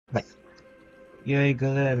E aí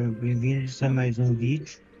galera, bem-vindos a mais um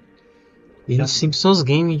vídeo. E no Então, Simpsons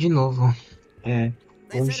Game de novo. é,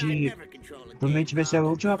 hoje provavelmente vai ser a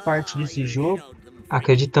última parte desse jogo.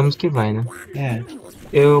 Acreditamos que vai, né? É,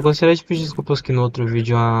 Eu gostaria de pedir desculpas que no outro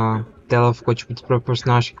vídeo a tela ficou tipo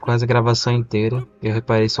desproporcional, acho que quase a gravação inteira. Eu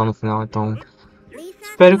reparei só no final, então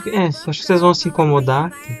espero que. Acho que vocês vão se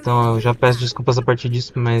incomodar. Então eu já peço desculpas a partir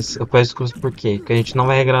disso, mas eu peço desculpas por quê? Porque a gente não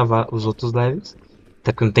vai regravar os outros levels.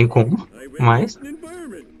 Até porque não tem como. Mas.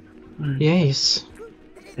 hum, E é isso.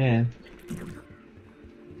 é,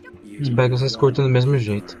 Espero que vocês curtam do mesmo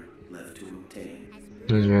jeito.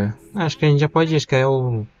 Acho que a gente já pode ir, acho que é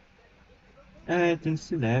o. tem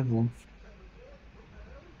esse level.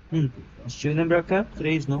 Deixa eu lembrar que era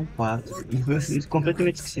 3, não 4. Eu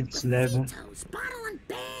completamente esqueci desse level. Bottle and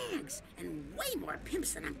bags, and way more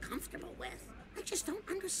pimps than I'm comfortable with. I just don't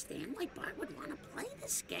understand why Bart would want to play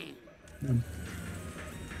this game. Hum,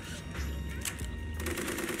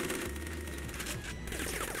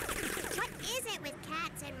 What is it with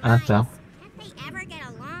cats and Ah, mice? tá. Can't they ever get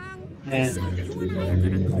along? É, So you and I are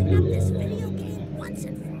gonna clean up this video game once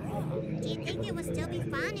and for all. Do you think it will still be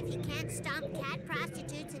fun if you can't stomp cat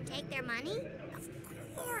prostitutes and take their money? Of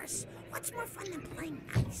course. What's more fun than playing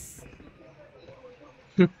nice?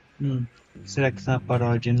 hum. Será que isso é uma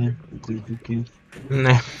paródia, né? Acredito que.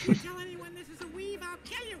 Né? Tell anyone this is a weave, I'll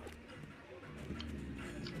kill you.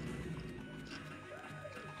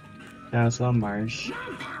 É só a marcha.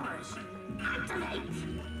 Powers, activate.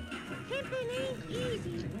 Pimping ain't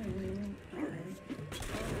easy.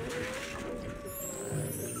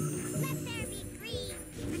 Let there be greed.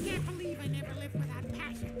 I can't believe I never lived without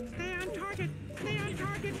passion. Stay on target. Stay on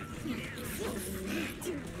target.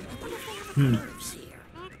 What if they have Hum, nerves here?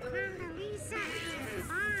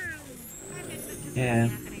 é.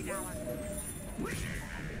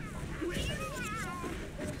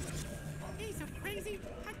 He's so crazy.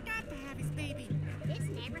 I've got to have his baby. This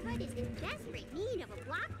neighborhood is in desperate need of a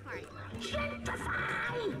block party.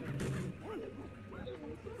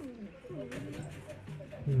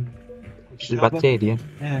 De bateria.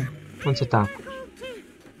 É. Onde você tá?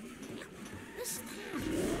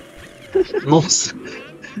 Nossa!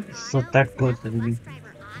 Só tá conta ali. Bus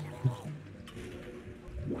driver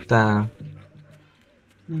Otto. Tá.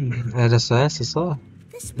 Hum, Era só essa só?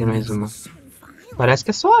 This Tem mais place uma. is so violent. Parece que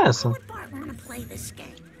é só essa. Why would Bart want to play this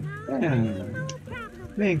game?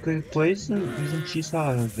 Bem, qualquer coisa a gente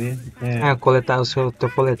só vê. Ah, coletar o seu teu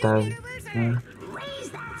coletável.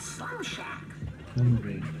 Raise that slum shack. Vamos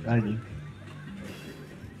ver. Ali.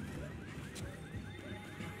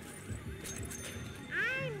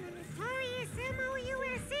 I'm the notorious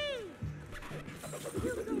MOUSE.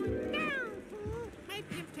 You going down, fool. My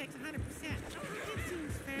pimp takes 100%. It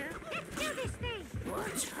seems fair. Let's do this thing.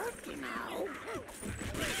 Words hurt, you know.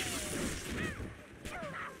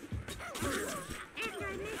 After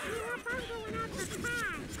I mess you up, I'm going out for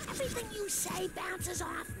pie. Everything you say bounces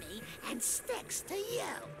off me and sticks to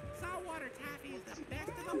you. Saltwater taffy is the best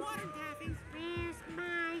of the water taffies. Where's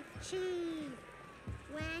my cheese?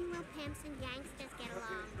 When will pimps and gangsters get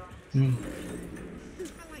along?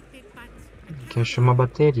 I like big butts. Que achei uma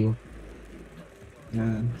bateria.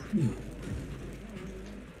 Ah,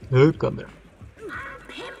 Ai, câmera.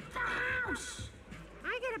 Pimp the house.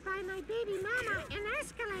 I gotta buy my baby mama an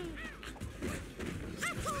Escalade. I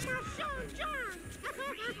told my Sean John.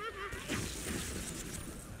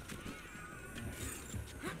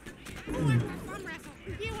 Thumb wrestle.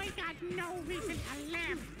 You ain't got no reason to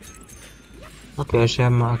live. Ok, achei a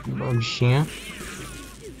bichinha.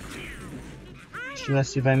 deixa eu ver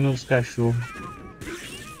se vai meus cachorros.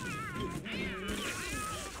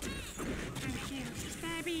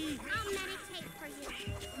 Baby. I'll meditate for you.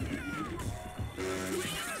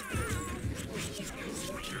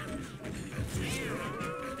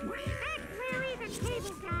 That Larry the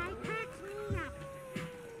Cable Guy cracks me up.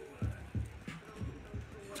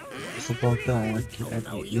 Só falta um aqui.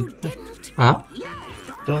 Aqui. Ah,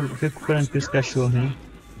 Tô recuperando aqui os cachorros, hein?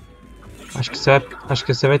 acho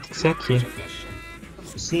que você vai ter que ser aqui.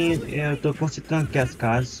 Sim, eu tô consertando aqui as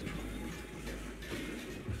casas.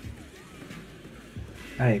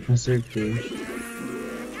 Aí, consertei.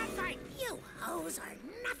 You hoes are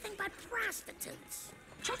nothing but prostitutes.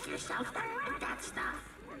 Check yourself, don't like that stuff.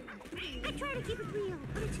 I try to keep it real,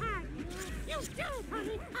 but it's hard. You do,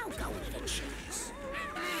 honey. I'll go eat a cheese.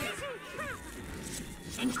 Listen, crap.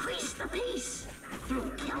 Increase the peace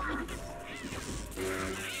through killing.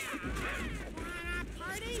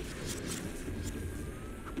 Party?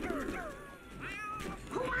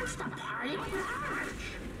 Who wants to party with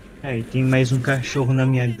Arch? Aí, tem mais um cachorro na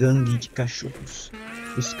minha gangue de cachorros.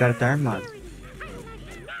 Esse cara tá armado.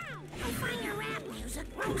 I'll find your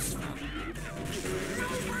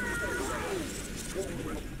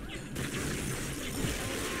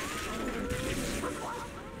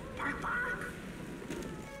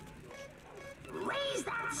Raise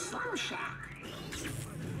that slum shack.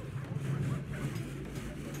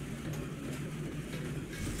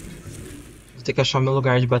 Vou ter que achar o meu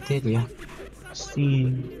lugar de bateria.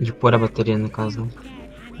 Sim. De pôr a bateria, no caso.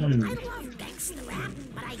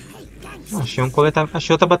 Achei um coletável.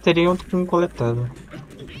 Achei outra bateria e outro com um coletável.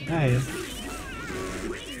 Ah, é.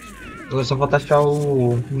 Agora só falta achar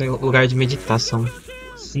o lugar de meditação.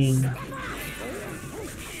 Sim.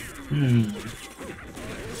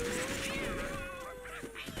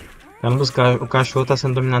 Vamos buscar. O cachorro tá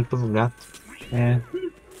sendo dominado pelo gato. É.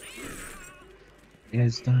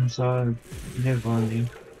 Eles estão só levando, hein?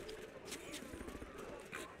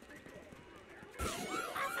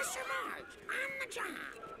 Officer Marge, on the job.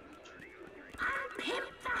 I'll pimp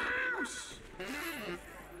the house.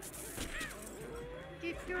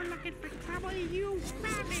 If you're looking for trouble, you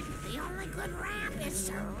grab it. The only good rap is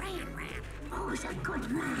Saran wrap. Who's a good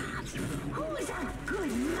mob? Who's a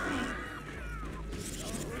good mob?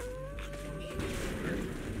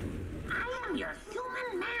 I am your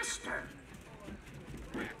human master.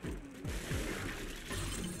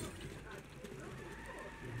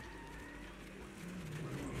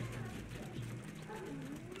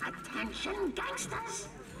 Attention, gangsters.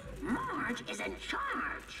 Marge is in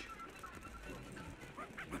charge.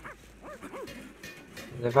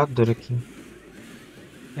 Elevador aqui.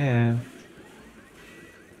 É.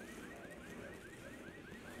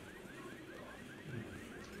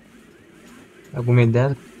 Alguma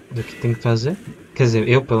ideia do que tem que fazer? Quer dizer,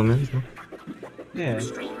 eu pelo menos, né? É.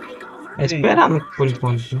 É esperar por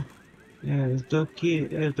enquanto, né? É,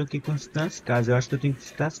 eu tô aqui consultando as casas. Eu acho que eu tenho que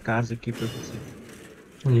visitar as casas aqui pra você.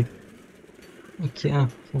 Ali. Aqui,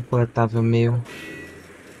 um coletável meu.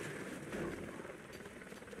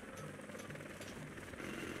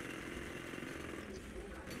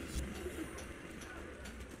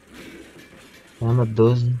 Arma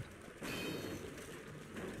 12.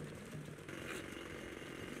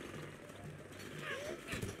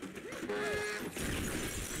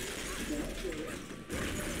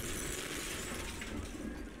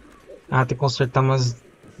 Tem que consertar umas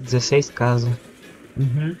 16 casas.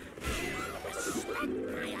 Uhum.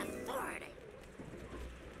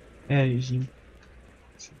 É, gente.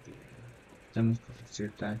 Temos que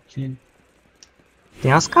consertar aqui.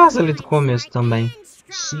 Tem as casas ali do começo também.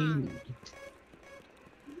 Sim.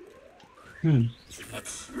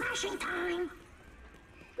 Smashing time.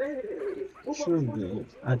 Deixa eu ver.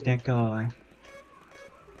 Tem aquela lá.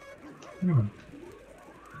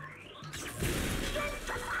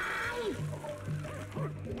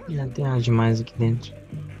 Já tem as demais aqui dentro.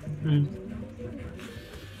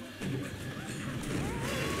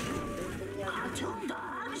 Cartoon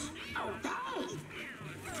dogs, obey.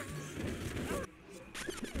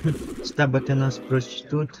 Você tá batendo nas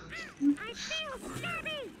prostitutas? I feel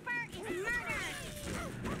stabby for murder.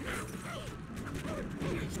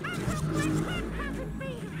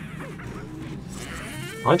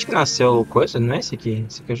 Onde que nasceu o coisa? Não é esse aqui?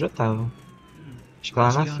 Esse aqui eu já tava. Acho que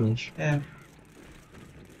lá na frente. É.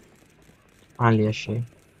 Ali, achei.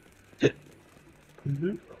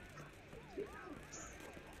 Uhum.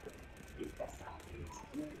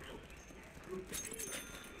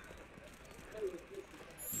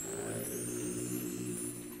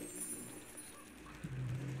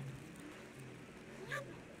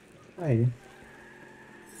 Aí.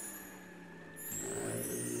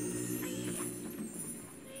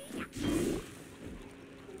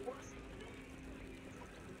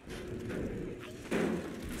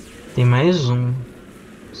 Tem mais um.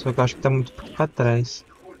 Só que eu acho que tá muito pra trás.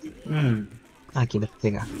 Aqui dá pra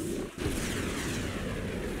pegar.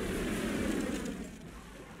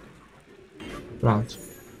 Pronto.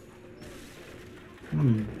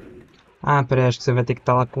 Peraí, acho que você vai ter que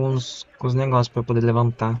estar lá com os negócios pra poder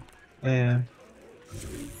levantar. É.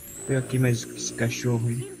 Eu aqui mais esse cachorro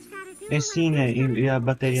aí. É sim, né? E a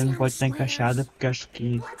bateria não pode estar encaixada porque acho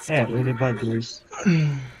que. É, o elevador.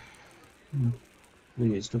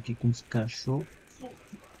 Beleza, tô aqui com esse cachorro.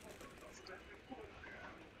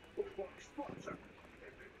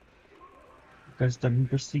 O cara está me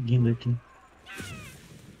perseguindo aqui.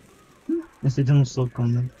 Você deu um socão,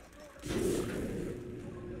 né?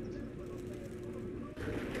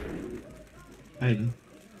 Aí.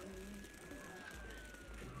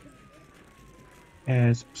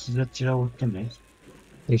 É, você precisa tirar o outro também.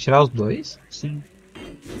 Tem que tirar os dois? Sim.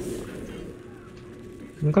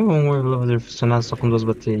 Nunca vi um elevador funcionar só com 2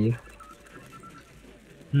 baterias.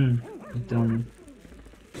 Então.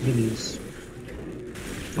 Beleza.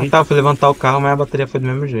 Ah tá, eu fui levantar o carro, mas a bateria foi do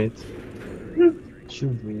mesmo jeito. Deixa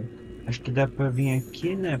eu ver. Acho que dá pra vir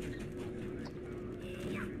aqui, né?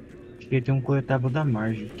 Acho que tem um coletável da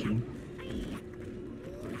margem aqui.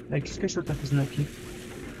 É, o que esse cachorro tá fazendo aqui?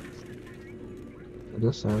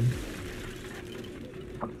 Deus sabe.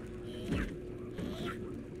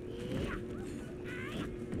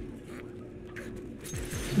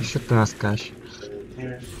 Chutando as caixas.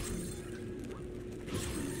 É.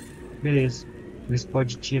 Beleza. Você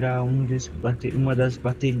pode tirar uma das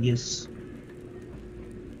baterias.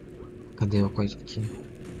 Cadê a coisa aqui?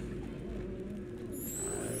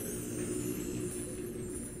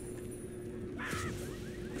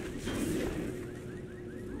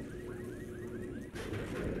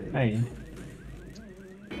 Aí.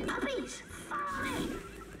 Puppies, follow me.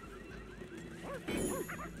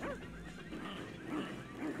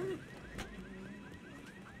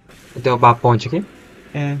 Vou derrubar a ponte aqui?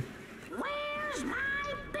 É. Where's my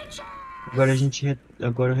bitches? Agora a gente.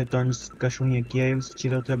 Agora eu retorno esse cachorrinho aqui, aí você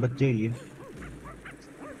tira outra bateria.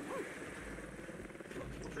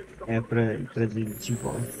 É pra trazer ele de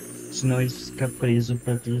volta. Senão ele fica preso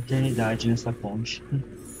pra toda a eternidade nessa ponte.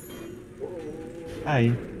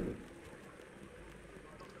 Aí.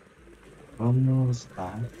 Vamos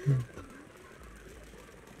lá.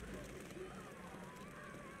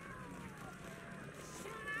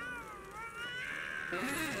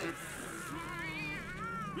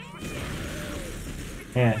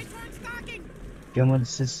 É. Que é uma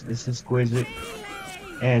dessas coisas.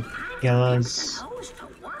 É, que elas. Supposed to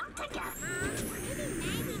work together.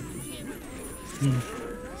 Hum,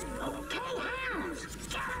 Okay, hands,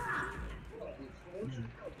 gather up.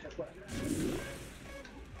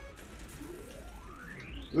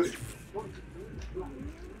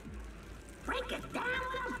 Break it down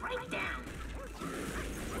with a breakdown.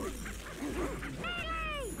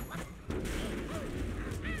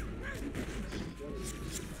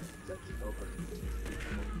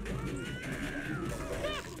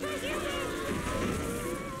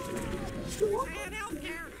 Man out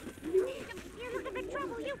there. You're looking for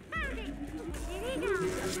trouble. You found it. Here you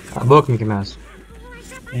go. Cala a boca, Mickey Mouse.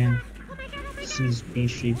 é. Esses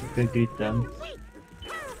bichos aí ficam gritando. Wait.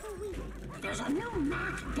 Powerful weed. There's a new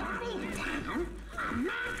Mac Daddy in town, a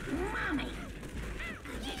Mac Mommy.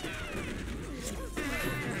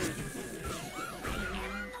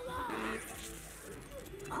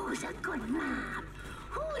 Who's a good mom?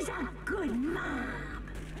 Who's a good mom?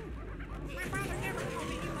 My father never told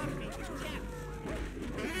me he loved me.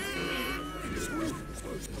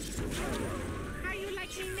 How you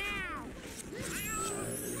like me now?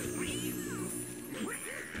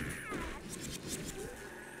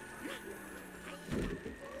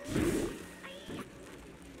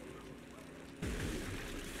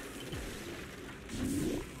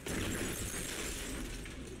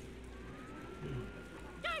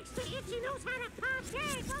 Thanks to Itchy knows how to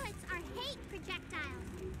parte. Bullets are hate projectiles.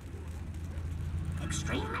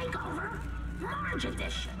 Extreme Makeover, Large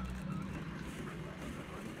Edition.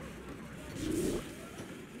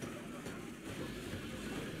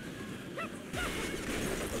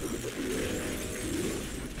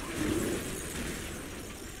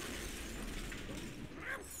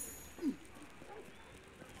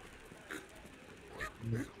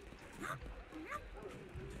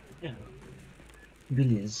 É.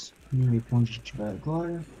 Beleza. Vamos ver pra onde a gente vai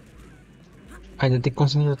agora. Ainda tem que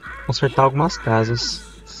consertar algumas casas.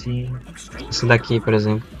 Sim. Esse daqui, por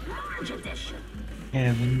exemplo. Large Edition.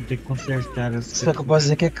 É, vamos ter que consertar as. Será que eu posso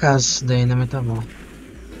dizer que é casa isso daí, né? Mas tá bom.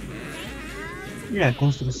 É,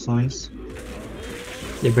 construções.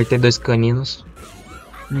 Libertei 2 caninos.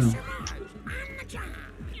 Hum.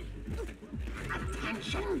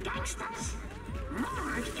 Attention, gangsters.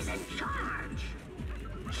 Marge is in charge.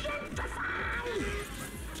 Gentrify.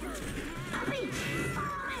 Puppies,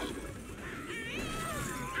 follow me.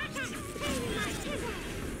 I got pain in my chisel.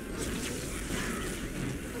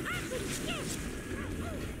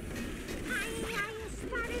 I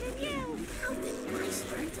smarter than you. How did mice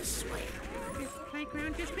learn to swear? This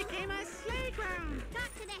playground just became a sleigh ground.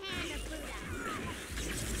 Talk to the hand of Buddha.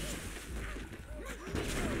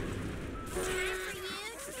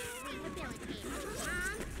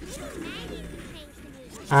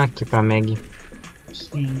 Ah, aqui pra Meg.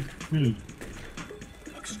 Sim. Hum.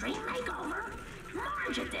 Extreme Makeover,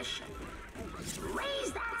 Large Edition.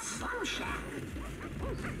 Raise that slum shack.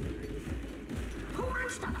 Who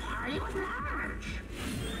wants to party with Marge?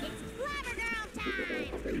 It's Flabber Girl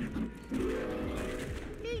time!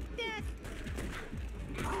 Eat this.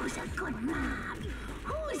 Who's a good mom?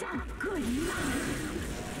 Who's a good mom?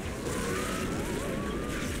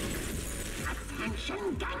 Attention,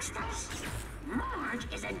 Attention, gangsters! Marge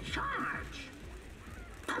is in charge!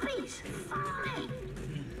 Puppies, follow me!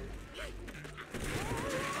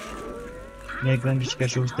 Minha gangue de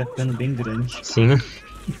cachorros tá ficando bem grande. Sim.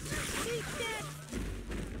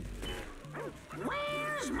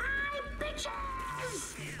 Where's my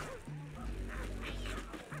bitches?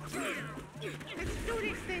 Let's do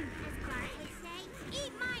this thing. As Bart would say,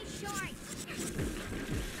 eat my shorts.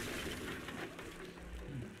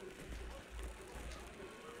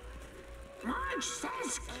 Marge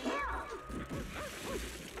says kill.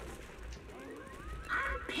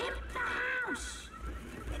 Unpimp the house.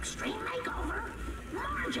 Extreme makeover,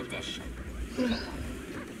 Marge edition.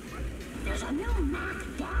 There's a new Mac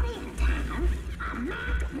Daddy in town, a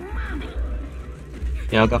Mac Mommy.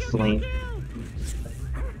 Joga flame.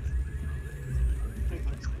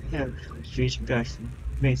 É, gente, gasta.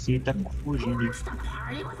 Venci e tá fugindo. Wants to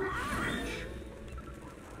party with Marge.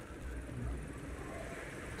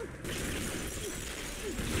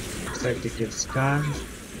 Certo aqui os carros.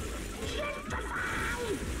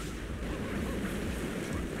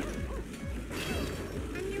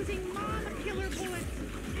 I'm using mama killer bullets.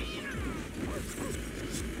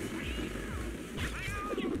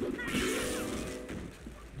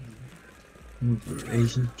 Aí a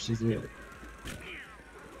gente precisa.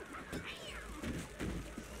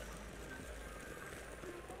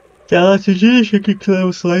 Ela te deixa que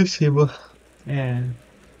clãos lá em cima. É,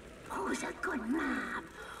 Who's a good mom?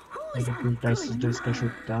 eu Who's vou a pintar esses good dois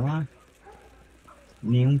cachorros que tá lá.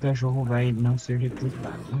 Nenhum cachorro vai não ser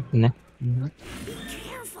recrutado. Né? Uhum.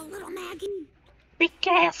 careful, little Maggie? Be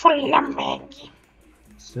careful, Lameg.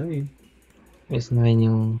 Isso aí. Vê se não é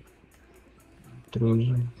nenhum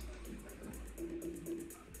intruso.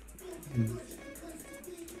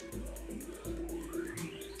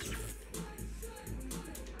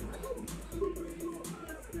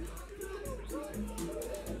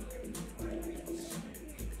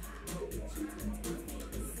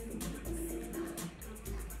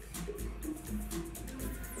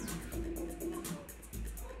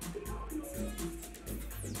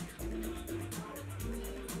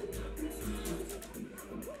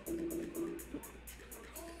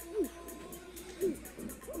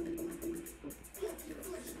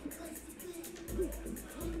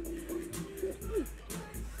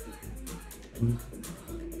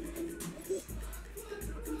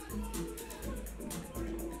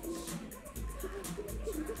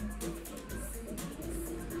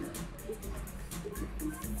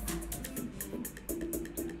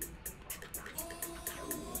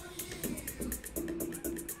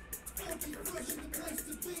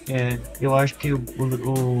 É, eu acho que o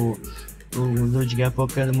Ludwig a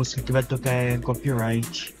pouco a música que vai tocar é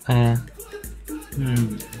copyright. É.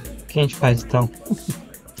 Hum, O que a gente faz então?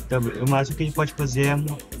 então, o máximo que a gente pode fazer é.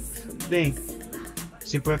 Bem,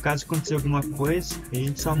 se por acaso acontecer alguma coisa, a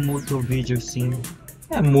gente só muta o vídeo assim.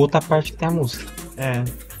 É, multa a parte que tem a música. É.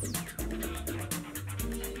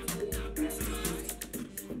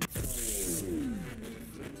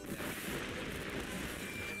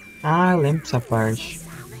 Ah, eu lembro dessa parte.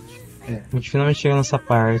 É. A gente finalmente chegou nessa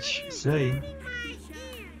parte. Isso aí.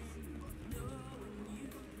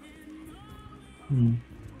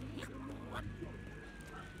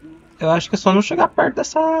 Eu acho que é só não chegar perto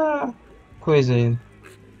dessa coisa aí.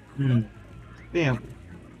 Bem,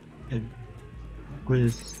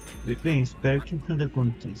 coisas. Bem, espero que nada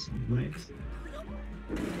aconteça, mas.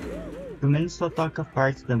 Pelo menos só toca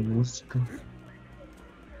parte da música.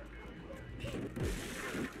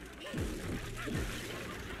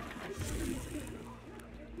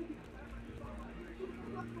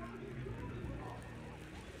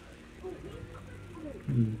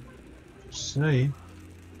 Isso aí.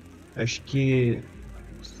 Acho que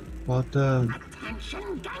falta.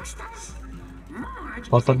 Attention, gangsters! Marge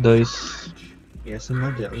Falta is in 2. charge. Essa é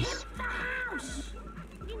uma delas. The house.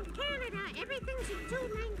 In Canada, everything's in two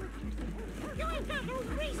languages. You ain't got no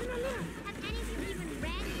reason to live. Have any of you even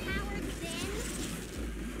read Howard's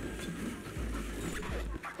Inn?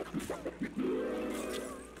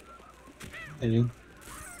 Aí.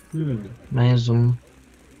 Mais um.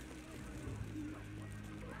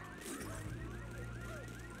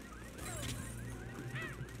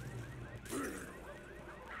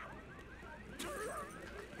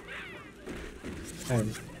 É.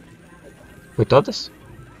 Foi todas?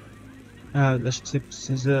 Ah, acho que você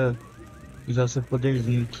precisa usar seu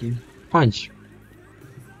poderzinho aqui. Onde?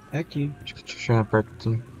 É aqui. Acho que deixa eu chegar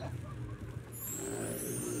perto.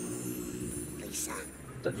 Lisa,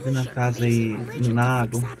 Tá vendo a casa aí na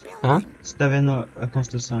água? Hã? Você tá vendo a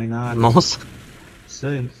construção aí na água? Nossa. Isso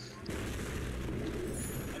aí.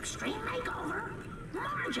 extreme makeover,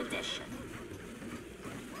 Marge edition.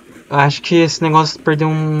 Eu acho que esse negócio perdeu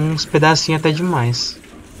uns pedacinhos até demais.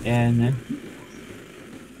 É, né?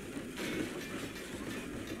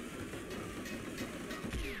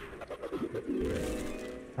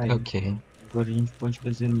 Aí, Ok. agora a gente pode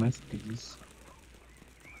fazer mais que isso.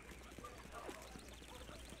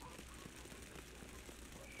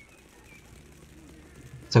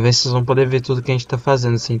 Dessa vez vocês vão poder ver tudo que a gente tá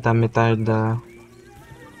fazendo, sem tá metade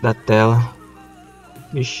da tela.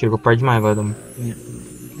 Ixi, chegou perto demais agora. É.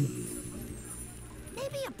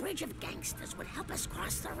 Maybe a bridge of gangsters would help us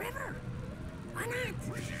cross the river. Why not?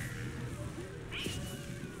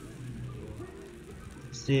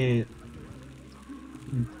 Você...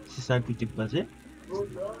 Você sabe o que tem que fazer?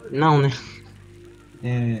 Não, né?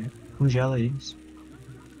 É... Congela eles.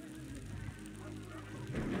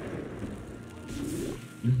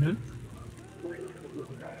 Uhum.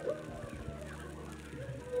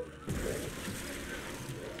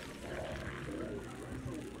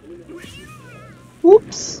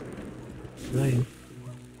 Ups! Aí.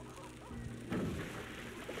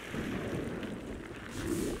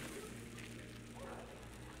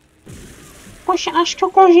 Poxa, acho que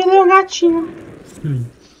eu congelei o gatinho. Hum.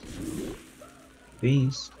 Bem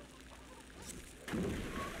isso.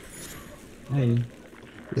 Aí.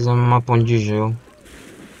 Fizemos uma ponte de gelo.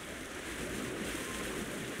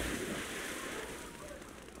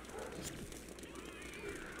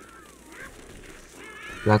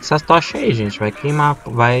 Cuidado com essas tochas aí, gente. Vai queimar,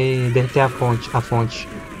 vai derreter a fonte.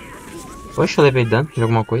 Poxa, eu levei dano de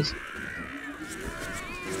alguma coisa.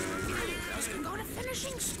 Girls can go to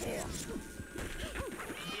finishing school.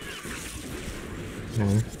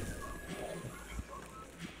 É.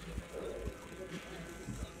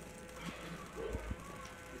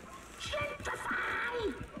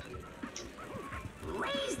 Gentrify!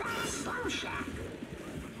 Raise that slum shack.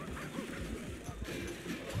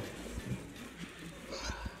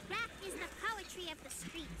 That is the poetry of the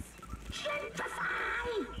streets.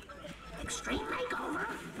 Gentrify! Extreme makeover,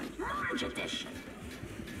 large edition.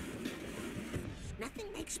 Nothing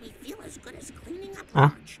makes me feel as good as cleaning up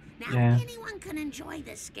Ah, lunch. Now yeah. anyone can enjoy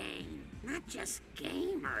this game, not just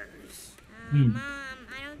gamers. Hum. Mom,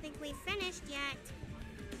 I don't think we finished yet.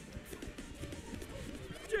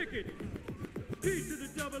 Chicken! P to the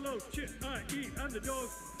double O, chip, I-E, underdog.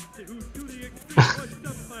 To who to the extreme, washed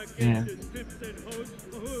up by Yeah. gangsters, pimps and hoes.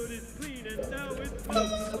 My hood is clean and now it's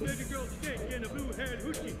blue. Baby girl steak in a blue-haired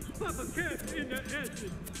hoochie. Papa cat in the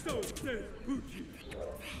ashes, so says hoochie.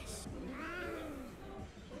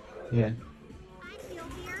 É. I feel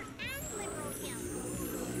here and liberal guilt.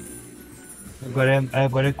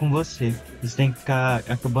 Agora é com você. Você tem que ficar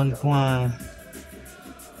acabando com a...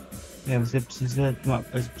 você precisa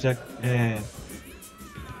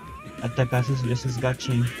atacar esses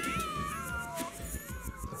gatinhos.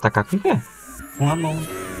 Atacar com o quê? Com a mão.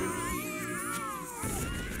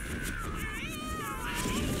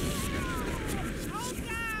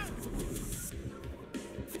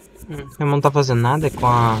 Minha mão não tá fazendo nada, é com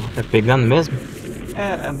a... É pegando mesmo?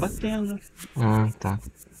 É batendo. Ah, tá.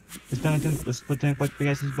 Você também pode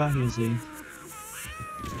pegar esses barris aí.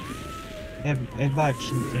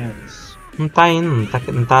 Bate nelas. Não tá indo,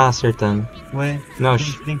 não tá acertando. Ué, Não,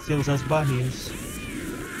 tem que ser usar as barris.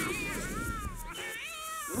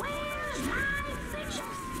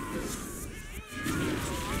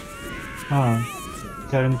 Ah,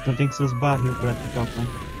 cara, então tem que ser os barril pra atacar o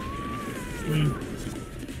ponto.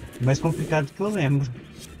 Mais complicado que eu lembro.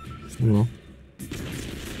 não.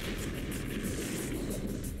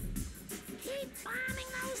 Keep bombing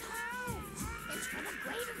those holes. It's for the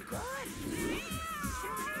greater good.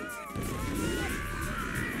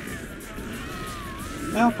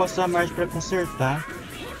 Não, eu posso usar a margem pra consertar.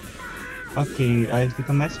 Ok, aí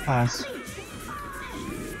fica mais fácil.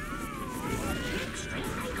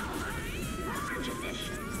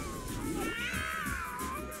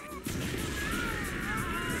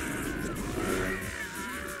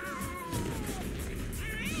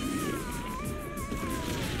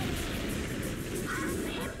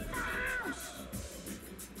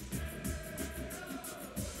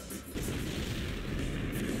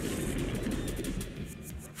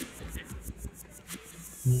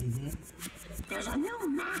 There's a new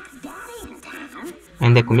Mac Daddy in town.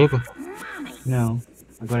 Ainda é comigo? Mommy, Não,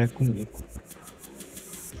 agora é comigo.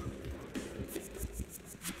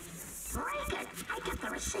 break it. I get the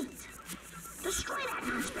receipt. Destroy that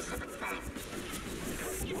non-specific thing.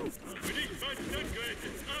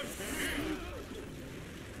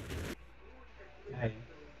 Aí.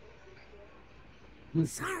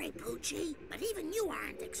 Sorry, Poochie, but even you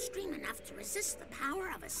aren't extreme enough to resist the power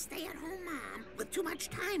of a stay-at-home mom with too much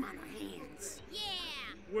time on her hands.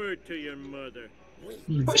 Yeah. Word to your mother.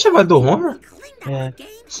 Vai chamar do Homer? É,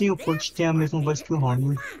 sim, o Kurt tem a mesma voz que o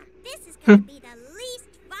Homer. This is gonna be the least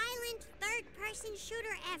violent third-person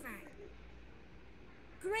shooter ever.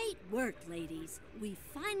 Great work, ladies. We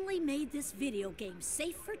finally made this video game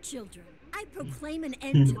safe for children. I proclaim an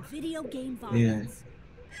end to video game violence.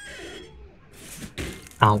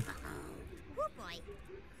 Au. Oh boy.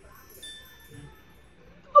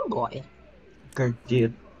 Oh boy.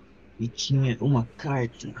 Carteiro. E tinha uma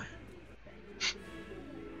carta.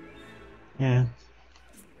 É.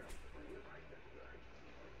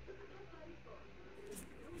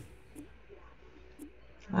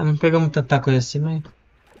 Ah, não pegamos tanta coisa assim, mas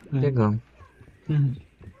pegamos. Hum.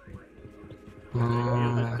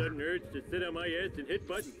 Ah, Sudden urge to sit on my ass and hit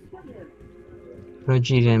buttons. pra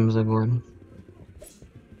onde iremos agora?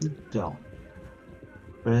 Então.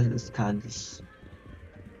 Para as escadas.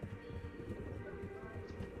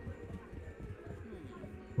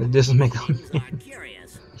 Meu Deus, o Mega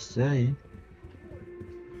Isso aí.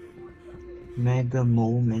 Mega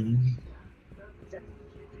Moment.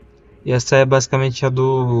 E essa é basicamente a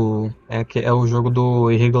do... É o jogo do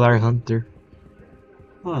Irregular Hunter.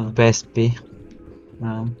 Ah, PSP.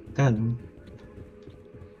 caramba.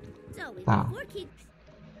 So we Ah. got 4 keys.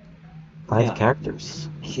 5 characters?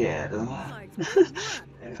 Quero.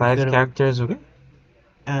 Five characters, o quê?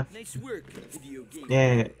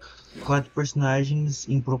 É. 4 personagens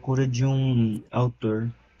em procura de um autor.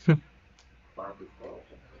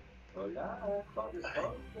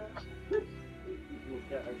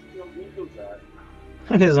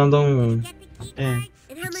 Eles andam... Get the key É. card.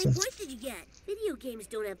 And how many points did you get? Video games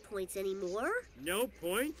don't have points anymore. No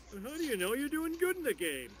point? How do you know you're doing good in the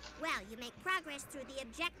game? Well, you make progress through the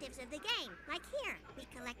objectives of the game. Like here, we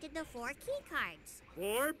collected the 4 key cards.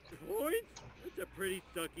 4 points? That's a pretty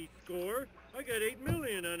sucky score. I got 8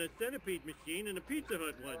 million on a centipede machine and a Pizza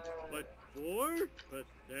Hut one. But 4?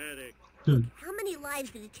 Pathetic. How many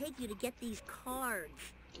lives did it take you to get these cards?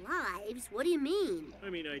 Lives? What do you mean? I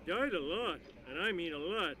mean, I died a lot, and I mean a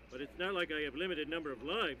lot, but it's not like I have limited number of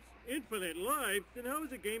lives. Infinite lives? Then how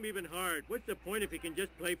is a game even hard? What's the point if you can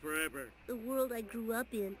just play forever? The world I grew up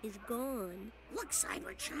in is gone. Look,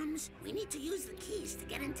 Cyber Chums, we need to use the keys to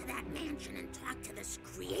get into that mansion and talk to this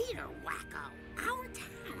creator wacko. Our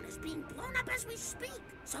town is being blown up as we speak,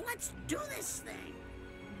 so let's do this thing.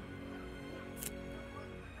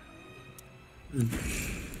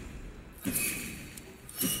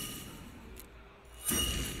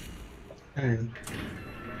 É.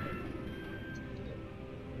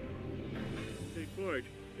 Hey, Bart,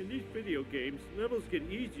 in these video games, levels get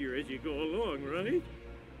easier as you go along, right?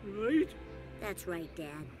 Right? That's right,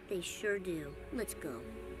 Dad. They sure do. Let's go.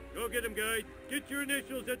 Go get them, guys. Get your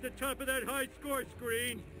initials at the top of that high score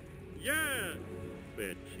screen. Yeah!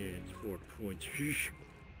 Bad chance, 4 points.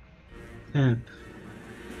 É.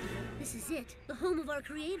 This is it, the home of our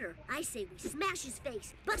creator. I say we smash his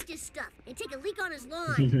face, bust his stuff, and take a leak on his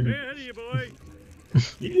lawn. Hey, ahead of you, boy.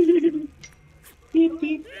 Beep,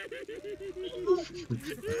 beep.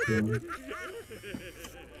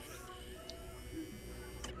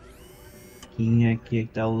 Quem é que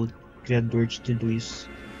tá o criador de tudo isso?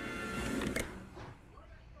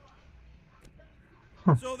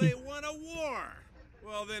 So they won a war.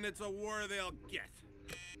 Well, then it's a war they'll get.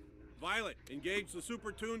 Violet, engage the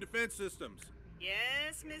super tuned defense systems.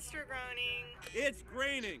 Yes, Mr. Groening. It's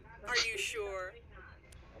graining. Are you sure?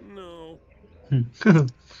 No.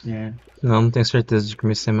 É. Não tenho certeza de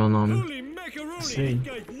como esse é meu nome. Holy macaroni! See. This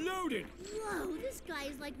guy's loaded! Whoa, this guy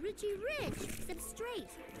is like Richie Rich, except straight.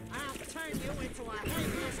 I'll turn you into a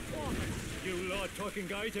headless woman. You law-talking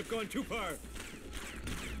guys have gone too far.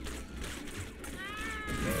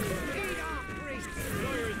 Feed off, priest.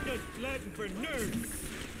 Lawyer's just Latin for nerds.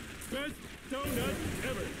 Best donut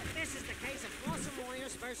ever. This is the case of awesome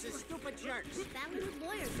lawyers versus stupid jerks. Battling with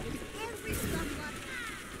lawyers against every scuffle.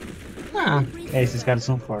 Ah, É, esses caras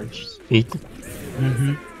são fortes. eita.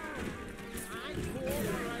 Uhum. I'm cool,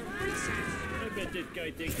 but I recess. I bet this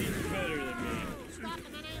guy thinks he's better than me. Stop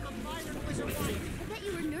in the name of Byron Wizard White. I bet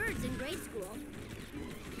you were nerds in grade school.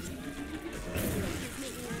 This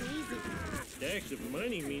makes me uneasy. Stacks of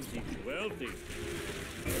money means he's wealthy.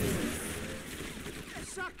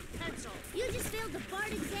 Suck pencil. You just failed the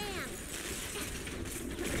BART exam.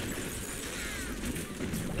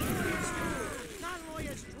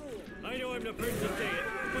 Non-lawyers rule. I know I'm the first to say it,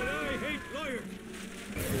 but I hate lawyers.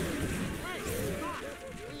 Hey, stop.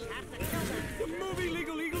 We have to kill them. The movie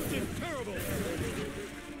Legal Eagles is terrible.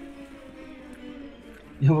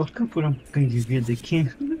 Eu vou ficar por um pouquinho de vida aqui.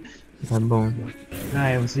 Tá bom. Ah,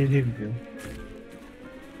 é, você reviveu.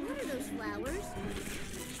 What are those flowers?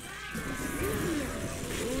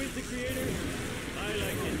 Who is the creator?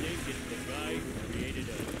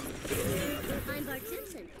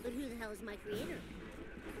 creator.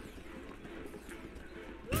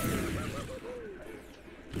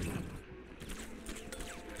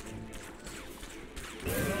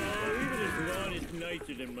 Even his lawn is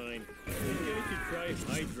nicer than mine. Maybe I should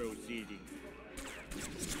try hydro seeding.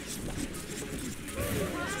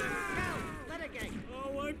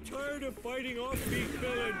 Oh, I'm tired of fighting offbeat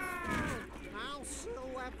villains. I'll sue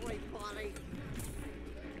everybody.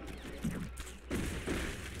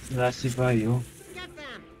 Lá se vai eu. Get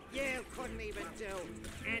them. You couldn't even do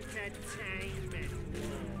entertainment.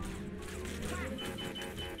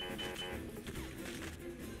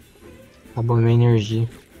 Acabou minha energia.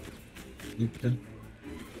 Eita.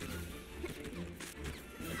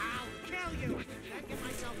 I'll kill you. Then get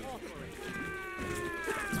myself off for it.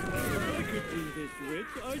 If I could do this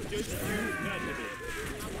witch, I'd just use Matador.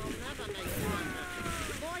 I will never make one.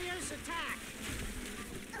 Lawyers attack.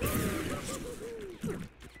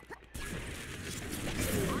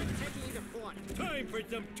 I'm taking you to court. Time for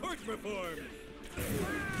some tort reform.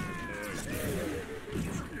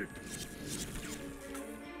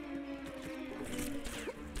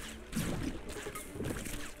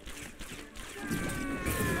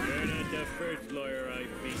 You're not the first lawyer I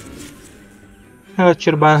beat. Ela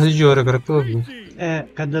tira barras de ouro, agora que eu vi. É,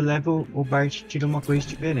 cada level o Bart tira uma coisa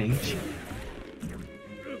diferente.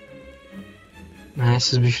 Ah,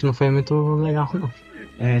 esses bichos não foi muito legal, não.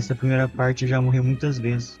 É, essa primeira parte eu já morri muitas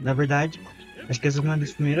vezes. Na verdade, acho que essa é uma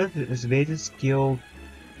das primeiras vezes que eu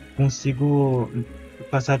consigo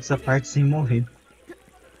passar dessa parte sem morrer.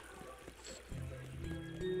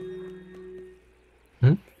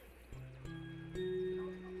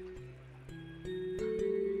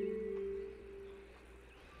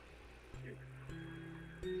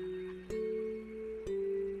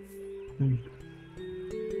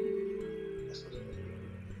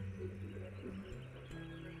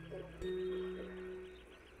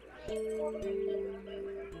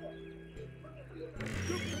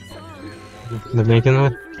 Ainda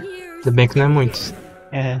bem que não é muitos.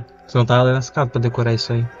 É, Você não tava lascado pra decorar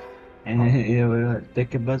isso aí. eu até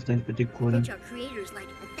que é bastante pra decorar. Our creator's like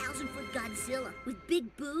a 1,000-foot Godzilla with big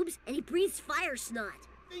boobs and he breathes fire snot.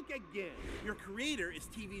 Think again. Your creator is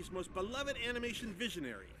TV's most beloved animation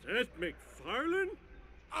visionary. That McFarlane?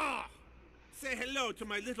 Ah! Say hello to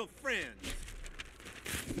my little friend.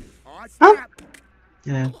 Oh,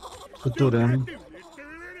 É, Futurama.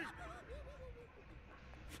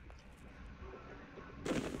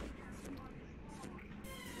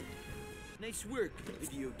 Nice work,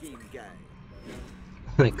 video game guy.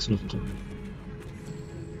 Alex Luthor.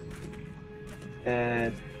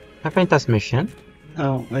 É, Será que a gente tá se mexendo?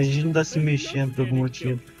 não, a gente não tá se mexendo por algum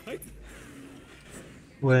motivo.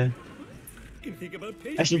 Ué,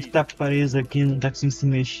 a gente tá preso aqui, não tá conseguindo se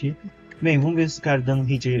mexer. Bem, vamos ver se esse cara dando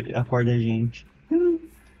hit acorda a gente.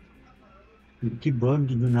 Que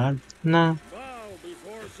bug do nada. Não. Bow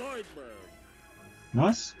before Zoidberg.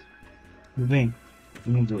 Nossa. Tudo bem.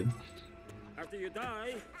 Um, dois. After you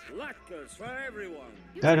die, latkes for everyone.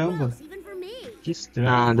 Caramba, Even for me. que estranho.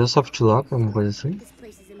 Ah, deu soft lock, alguma coisa assim? This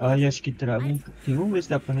place is Olha, acho que trava um pouquinho. Vamos ver se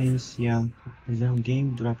dá pra reiniciar. Fazer um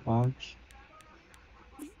game dropout.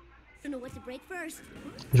 I don't know what to break first.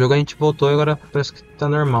 O jogo a gente voltou e agora parece que tá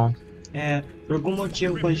normal. É, por algum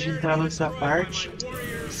motivo quando a gente entrava nessa parte,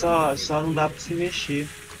 só não dá pra se mexer.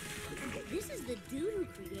 This is the dude who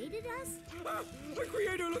created us? The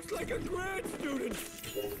creator looks like a grad student.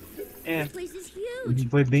 É, This place is huge.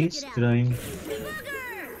 foi bem Check it out. estranho.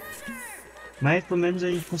 Booger! Mas pelo menos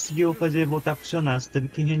a gente conseguiu fazer voltar a funcionar. Você teve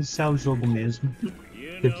que reiniciar o jogo mesmo.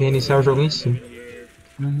 Teve que reiniciar o jogo em si.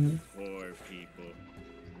 Uhum. Poor people.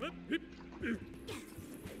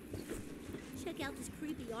 Check out this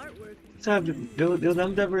creepy artwork. Sabe, eu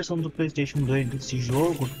lembro da versão do PlayStation 2 desse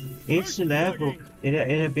jogo. Esse level ele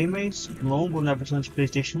é bem mais longo na versão de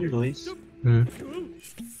PlayStation 2.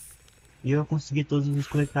 E eu consegui todos os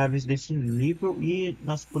coletáveis desse livro e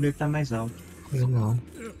nosso poder tá mais alto. Legal.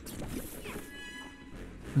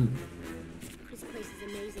 This place is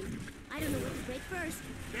amazing. I don't know what to break first.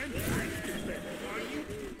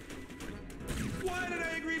 Why did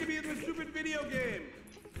I agree to be in this stupid video game?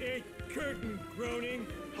 A curtain groaning.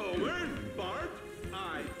 Homer, Bart,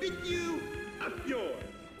 I think you a fjord.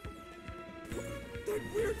 That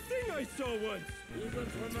weird thing I saw once. Even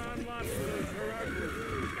for non-lobsters, her ugly.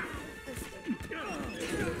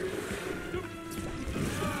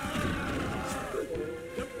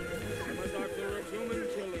 I'm a doctor of human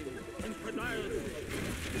killing and podiatry.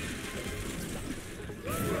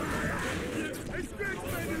 I scratched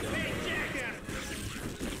my new paint jacket!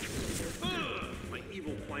 My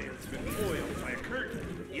evil plan's been foiled by a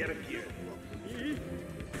curtain yet again.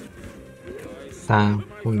 Tá,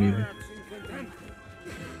 comigo.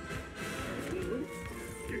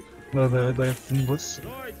 Agora é com você.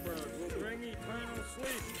 Zoidberg will bring eternal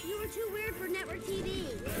sleep. You were too weird for network TV.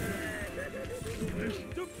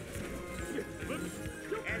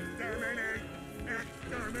 Exterminate!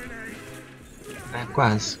 Exterminate! É,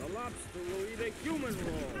 quase. The lobster will eat a human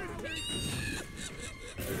raw. Don't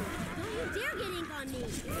you dare get ink on me.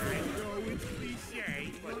 I know it's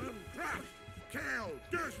cliche, but crush, kill,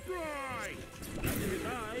 destroy! After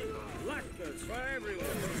die, latkes for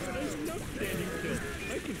everyone. I'm not standing still.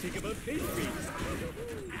 I can think about pastries.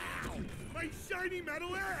 Ow! My shiny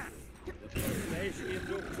metal ass! Pastries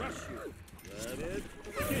will crush you. That it?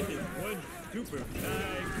 This is one super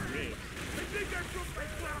nice drink. I think I took my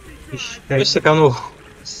floppy Ixi, drive. Deixa você caiu no.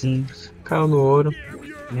 Sim. Caiu no ouro. Damn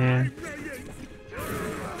your É. high ratings!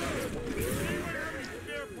 Anyone have any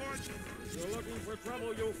spare parts? You're looking for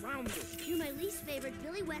trouble, you found it. You're my least favorite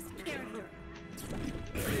Billy West character.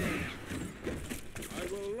 I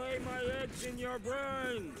will lay my eggs in your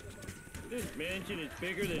brain. This mansion is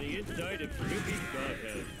bigger than the inside of Snoopy's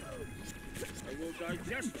Godhead. I will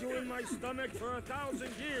digest you in my stomach for 1,000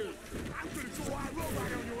 years. I'm gonna go all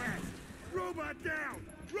robot on your ass! Robot down!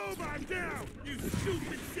 Robot down! You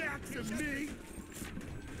stupid sacks of me!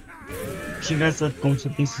 Que engraçado como só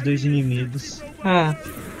tem esses dois inimigos. É.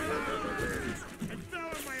 And fell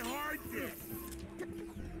on my hard disk!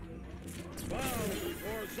 Bow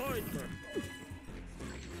before Zoidberg.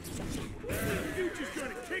 The future's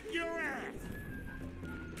gonna kick your ass!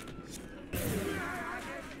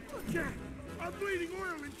 I'm bleeding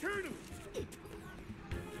oil internally!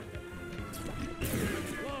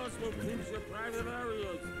 Claws will pinch your private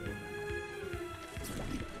areas.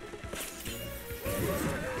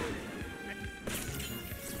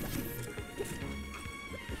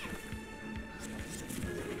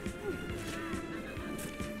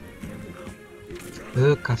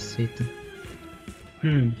 Ô, caceta.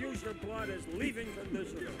 Use your blood as leaving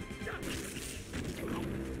conditioner.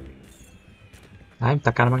 Ai, me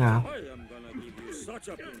tacaram uma garrafa. I am gonna give you such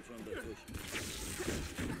a pinch on the cushion.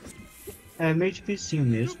 É meio dificinho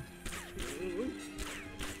mesmo.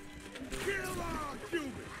 Kill all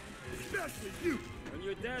humans! Especially you! When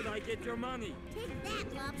you're dead, I get your money. Take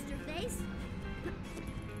that, lobster face.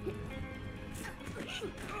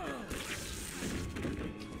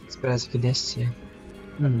 Esperar isso aqui descer.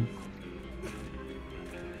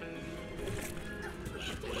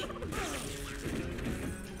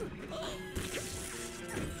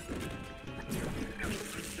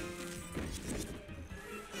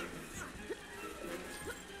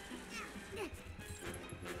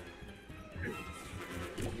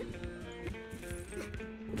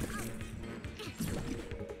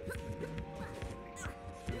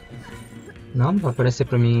 Não, vai aparecer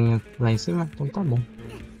pra mim lá em cima? Então tá bom.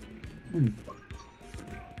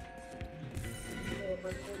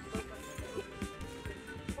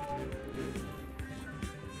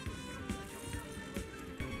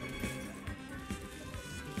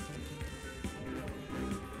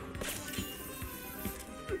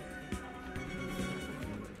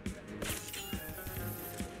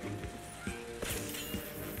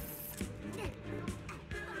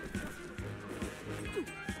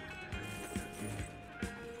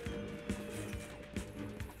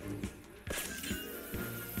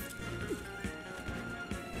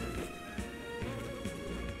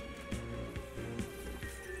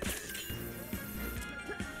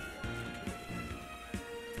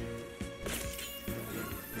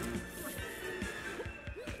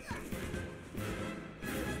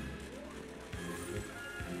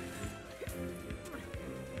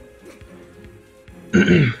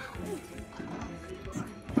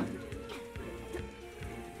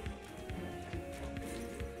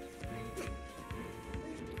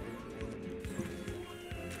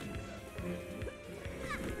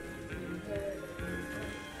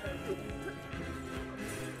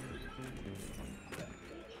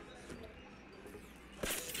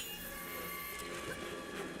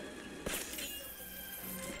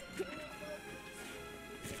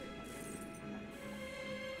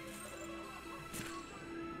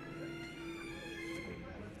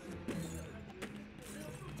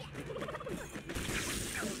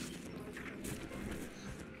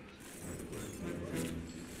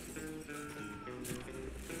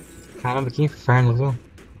 Caramba, que inferno, viu?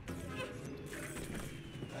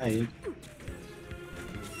 Aí.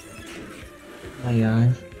 Ai, ai.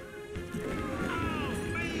 Man,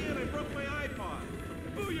 I broke my iPod!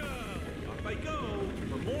 Booyah! Off I go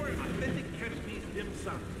for more authentic Cantonese dim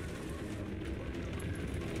sum.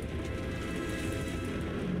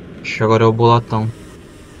 Ixi, agora é o bolotão.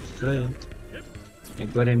 Sou eu.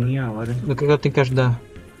 Agora é minha hora. Do que eu tenho que ajudar?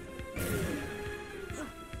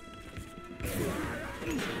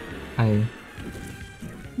 Aí.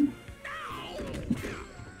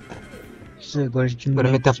 Isso aí, agora a gente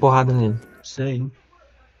Agora meter a porrada nele. Isso aí.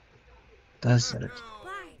 Tá certo.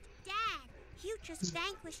 Bart, Dad, you just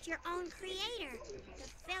vanquished your own creator. The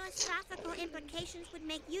philosophical implications would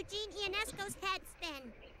make Eugene Ionesco's head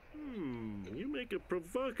spin. You make a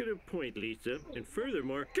provocative point, Lisa. And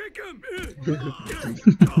furthermore, kick him!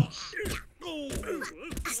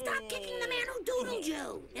 Stop kicking the man who doodled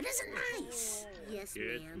you. It isn't nice. Yes,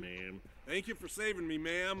 Yes, ma'am. ma'am. Thank you for saving me,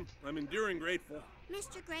 ma'am. I'm enduring grateful.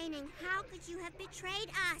 Mr. Groening, how could you have betrayed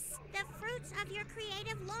us? The fruits of your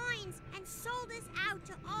creative loins, and sold us out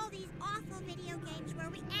to all these awful video games where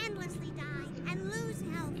we endlessly die and lose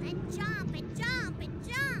health and jump and jump and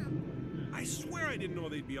jump. I swear I didn't know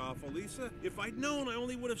they'd be awful, Lisa. If I'd known, I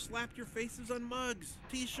only would have slapped your faces on mugs,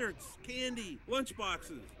 t-shirts, candy,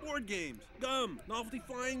 lunchboxes, board games, gum, novelty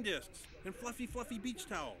flying discs, and fluffy beach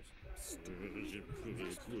towels.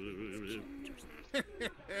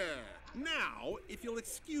 Now, if you'll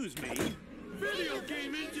excuse me... Video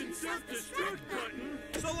game engine self-destruct button!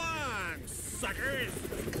 So long, suckers!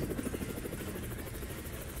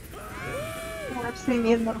 Sem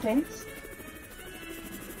medo, não tens?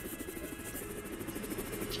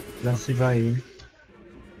 Lá se vai ele.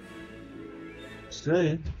 Isso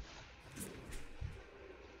aí.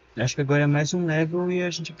 Acho que agora é mais um level e a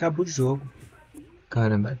gente acaba o jogo.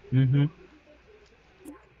 Caramba. Uhum.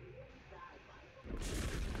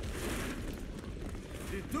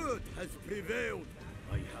 The dirt has prevailed.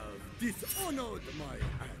 I have dishonored my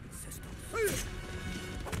ancestors.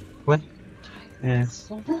 Ué? É.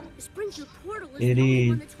 Springfield portal is Ele- the only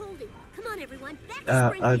one that's holding. Come on, everyone, back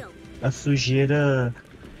to Springfield. A sujeira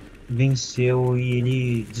venceu e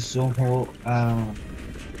ele desonrou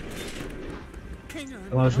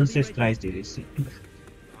os ancestrais dele, assim.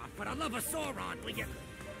 For the love of Sauron, will you?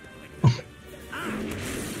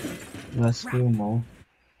 Blasfemou.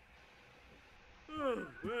 Oh,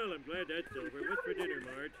 well, I'm glad that's over. What's for dinner,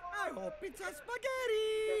 Mart? I hope it's a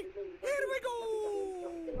spaghetti. Here we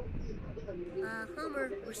go.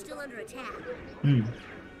 Homer, we're still under attack.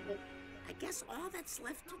 I guess all that's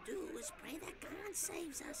left to do is pray that God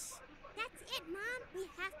saves us. That's it, Mom. We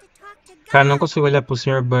have to talk to God. Cara, não consigo olhar pro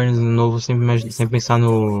Sr. Burns de novo sem pensar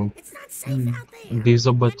no It's not safe out there. Beavis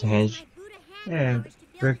or Butthead. É,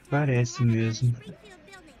 pior que parece mesmo. Springfield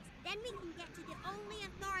buildings. Then we can get to the only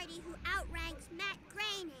authority who outranks Matt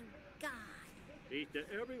Groening. God. Lisa,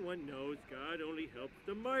 everyone knows God only helps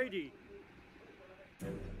the mighty.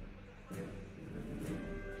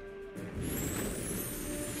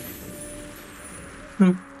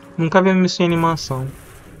 Nunca vi isso em animação.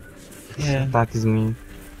 É, Ataques minhos.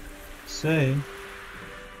 isso aí.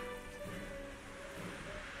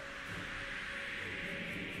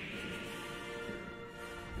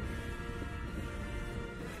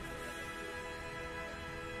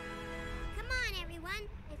 Come on, everyone.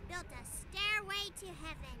 They've built a stairway to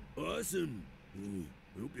heaven. Awesome.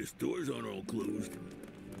 Hope your stores aren't all closed.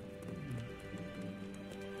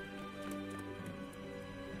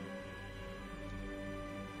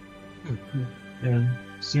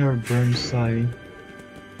 É, Sr. Burns sai.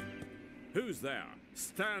 Who's there?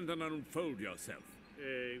 Stand and unfold yourself.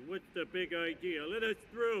 Hey, what's the big idea? Let us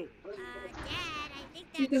through. Dad, I think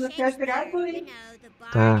Fica no that's pé Shakespeare. virado, You hein? know, the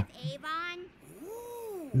Bard Tá. of Avon.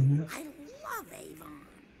 Ooh, I love Avon.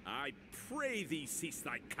 I pray thee cease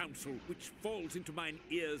thy counsel, which falls into mine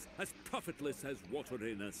ears as profitless as water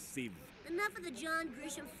in a sieve. Enough of the John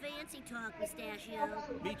Grisham fancy talk,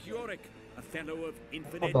 Mustachio. Meet Yorick, a fellow of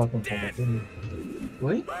infinite death.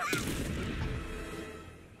 Oi?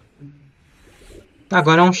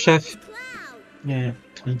 Agora é um chefe. Cloud. É,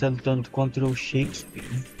 ele tá lutando contra o Shakespeare.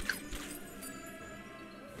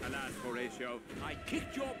 Alas, Horatio, I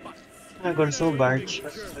kicked your butt. Agora eu sou o Bart.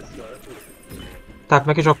 Tá,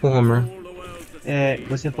 como é que joga com o Homer? É,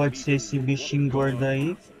 você pode ser esse bichinho gordo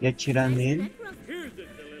aí e atirar nele. Here's the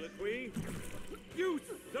soliloquy. You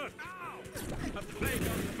suck! Ow! A plague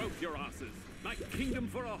on both your asses. My kingdom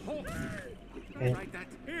for a hawk. É, Like that.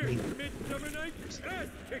 Here's Midsummer Night's ass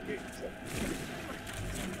kicking.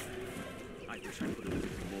 I wish I could have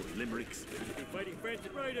written more limericks. The fighting French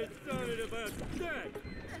right has started about that.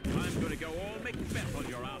 I'm gonna go all Macbeth on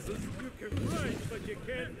your asses. You can write, but you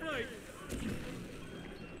can't fight.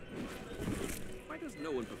 Why does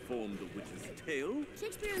no one perform the witch's tale?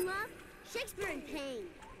 Shakespeare in love, Shakespeare in pain.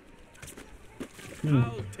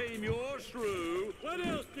 I'll tame your shrew. What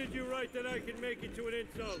else did you write that I can make into an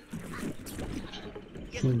insult?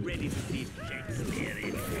 Get ready to see Shakespeare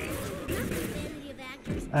in pain. The vanity of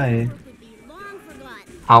actors Ah, é. could be long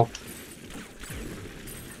forgotten. Au.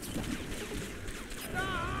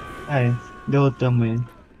 Ah, é. Derrotamos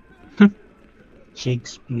ele.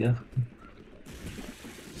 Shakespeare.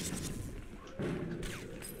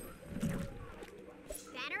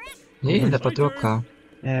 Ih, dá pra trocar.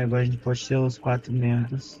 É, agora a gente pode ter os 4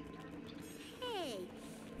 membros. Hey,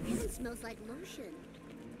 this smells like lotion.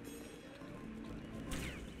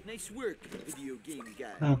 Nice work, video game guy.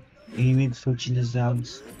 Ah, inimigos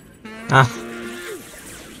utilizados. Ah,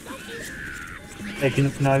 É que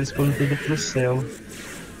no final eles foram tudo pro céu.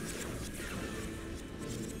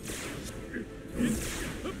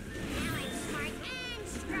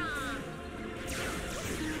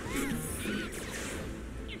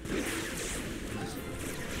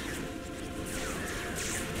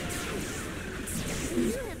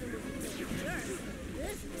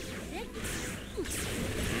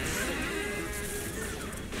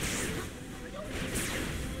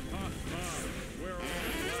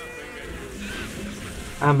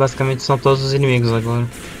 ah, basicamente são todos os inimigos agora.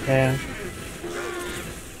 É.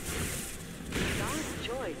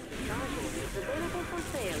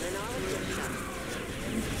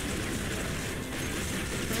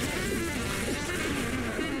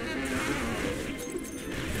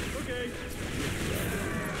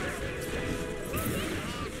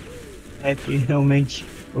 É que realmente,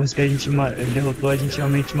 os que a gente derrotou, a gente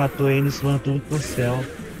realmente matou eles, foram tudo pro céu.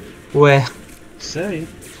 Ué, Isso aí.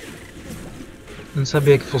 não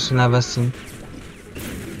sabia que funcionava assim.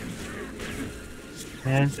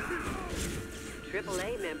 É.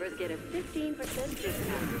 AAA members get a 15%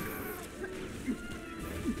 discount.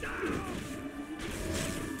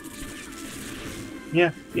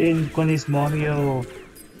 E quando eles morrem,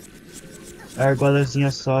 a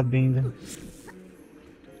argolazinha sobe ainda.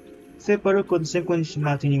 Você reparou quando sempre quando a gente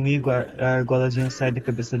mata inimigo, a argolazinha sai da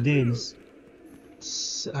cabeça deles?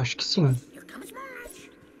 Acho que sim.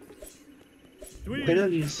 Cadê a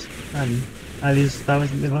Liz? Ali. A Liz estava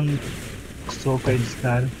levando soco aí dos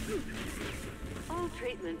caras. All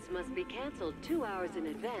treatments must be canceled 2 hours in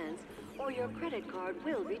advance, or your credit card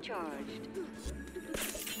will be charged.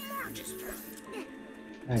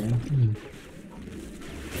 É.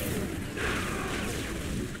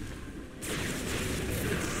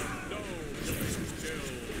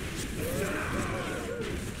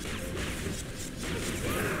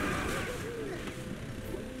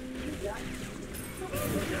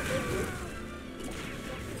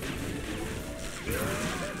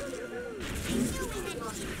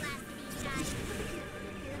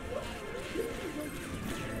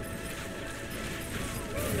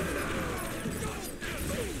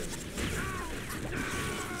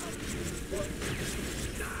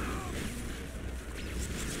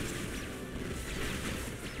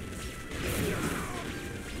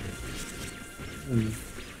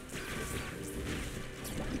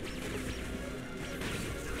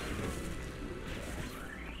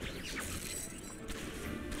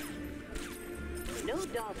 No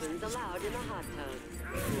dolphins allowed in the hot tub.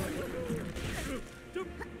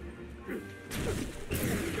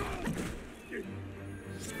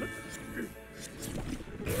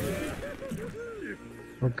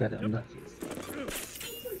 Oh, caramba.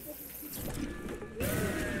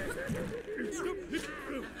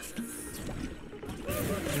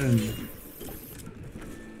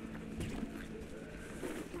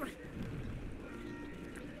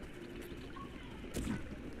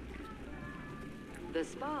 The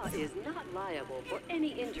spa is not liable for any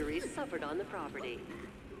injuries suffered on the property.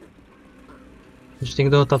 A gente tem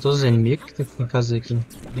que derrotar todos os inimigos. O que tem que fazer aqui?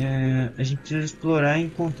 É, a gente precisa explorar e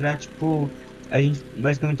encontrar, tipo... A gente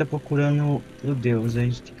basicamente tá procurando o Deus, a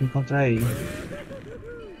gente tem que encontrar ele.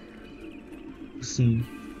 Sim.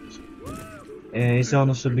 É, esse é o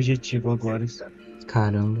nosso objetivo agora.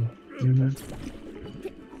 Caramba. Uhum.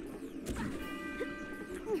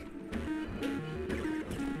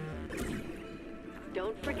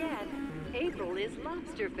 Don't forget, April is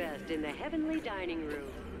Lobster Fest in the Heavenly Dining Room.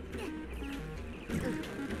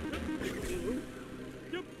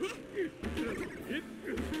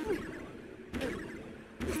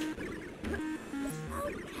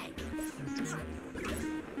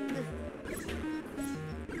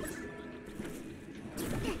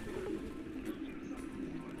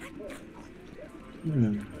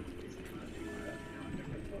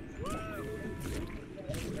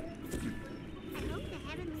 I hope the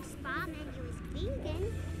Heavenly Spa menu is vegan.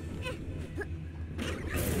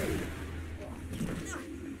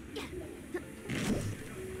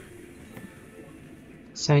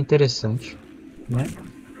 Isso é interessante. Né?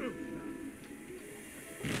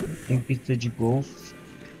 Tem pista de golfe.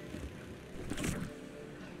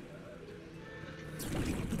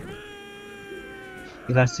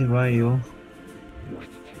 E lá se vai eu.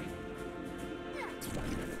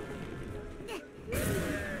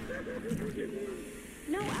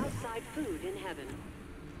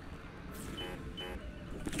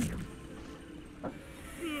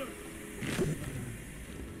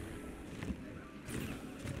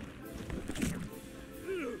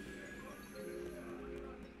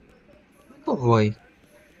 Oi.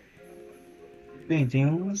 Bem, tem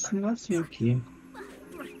uns negocinho aqui.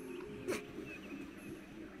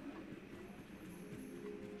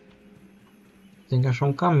 Tem que achar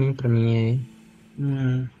um caminho pra mim aí.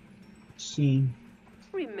 Sim.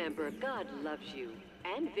 Remember, God loves you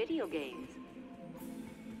and video games.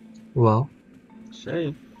 Uau. Isso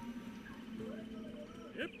aí.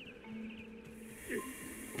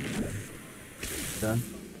 Tá.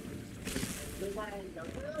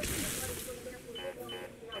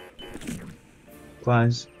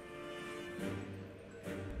 Quase.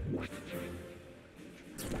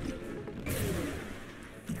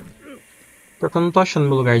 Porque eu não tô achando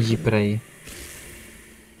meu lugar de ir pra aí.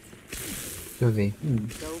 Deixa eu ver.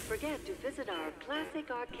 Don't forget to visit our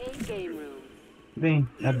classic arcade game room. Bem,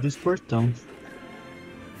 abre esse portão.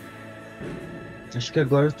 Acho que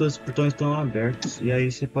agora todos os portões estão abertos. E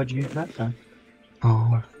aí você pode vir pra cá.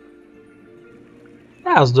 Oh.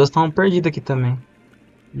 As duas estão perdidas aqui também.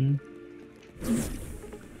 Bem.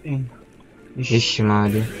 Ixi,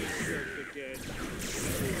 Maria.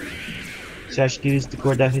 Você acha que eles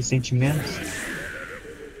guardaram ressentimentos?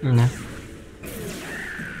 Né?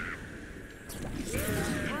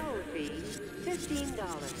 Tower fee, $15.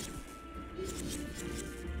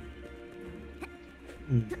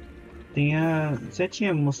 Tem a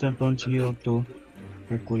setinha mostrando pra onde eu tô.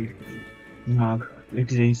 Percorrendo. Eu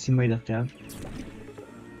quiser em cima aí da tela.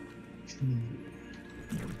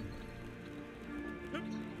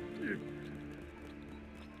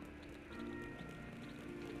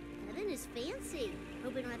 Heaven is fancy.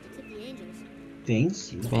 Hope we don't have to tip the angels.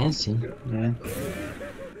 Fancy? Fancy? É.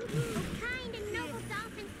 Kind and noble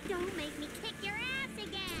dolphins don't make me kick your ass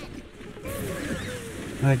again.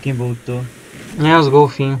 Olha quem voltou. Os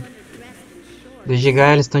golfinhos. Luigi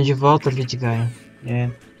Gaia, eles estão de volta, Luigi Gaia.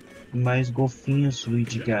 É. Mais golfinhos,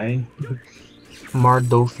 Luigi Gaia. More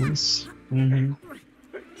dolphins.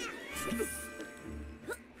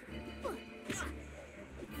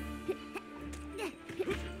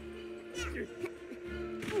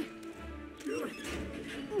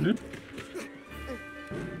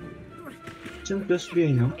 Você não quer subir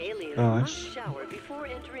aí, não? Eu acho. Shower before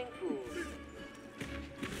entering pool.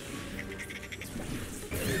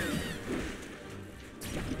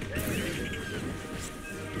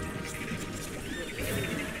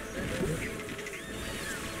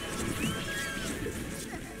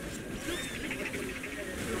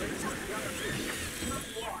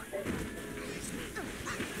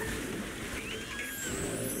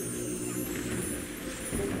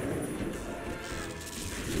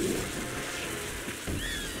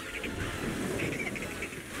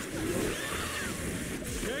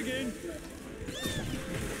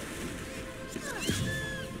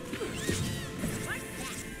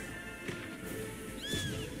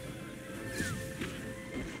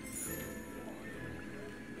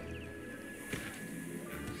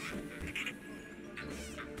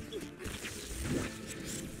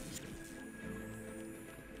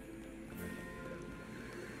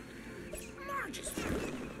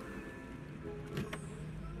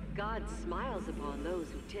 God smiles upon those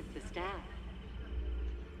who tip the staff.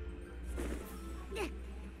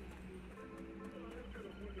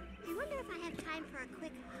 I wonder if I have time for a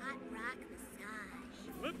quick hot rock massage.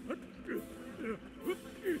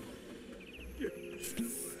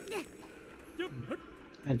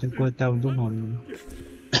 Tem que cortar o do nome.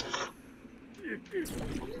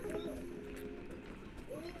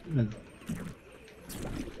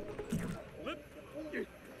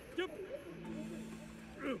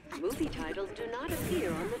 Movie titles do not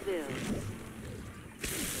appear on the bill.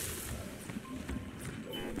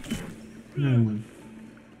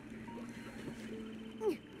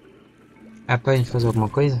 É pra gente fazer alguma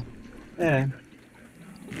coisa? É.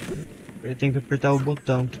 Eu tenho que apertar o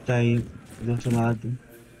botão que tá aí do outro lado.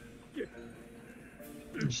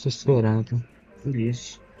 Estou esperando. Por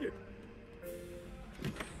isso.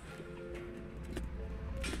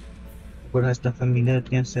 O resto da família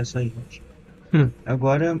tem acesso a gente.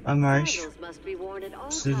 Agora a Marge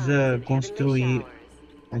precisa construir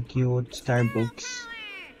aqui outro Starbucks.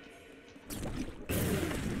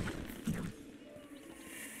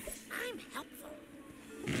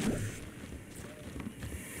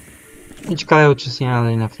 A gente cai outro assim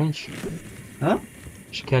ali na frente? Hã?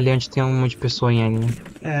 Acho que é ali onde tem um monte de pessoa em ali, né?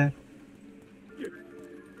 É.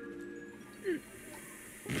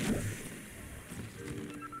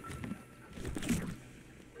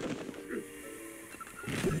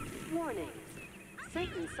 Warning.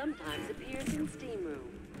 Satan sometimes appears in steam room.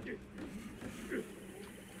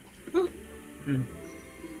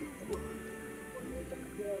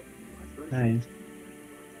 Aí.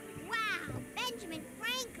 Wow, Benjamin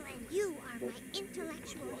Franklin, you are my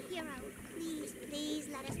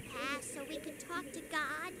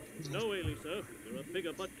No way, Lisa. You're a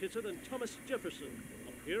bigger butt kisser than Thomas Jefferson.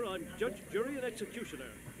 Up here, I'm judge, jury, and executioner.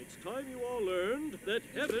 It's time you all learned that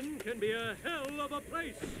heaven can be a hell of a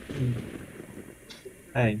place.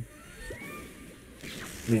 Aí.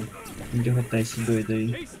 Vem. Vamos derrotar esse doido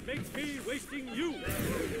aí. Haste makes me wasting you.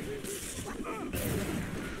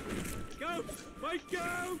 Gout! Fight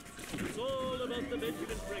gout! It's all about the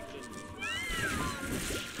Benjamin Franklin.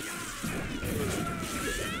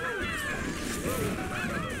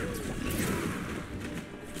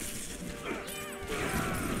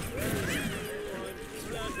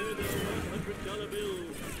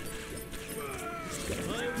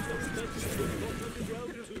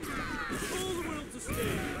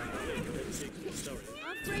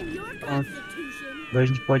 Agora a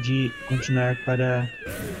gente pode continuar para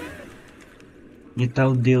imitar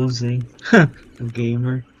o deus aí, o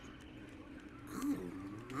gamer.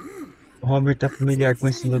 O Robert tá familiar com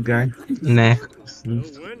esse lugar, né? No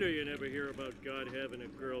wonder you never hear about God having a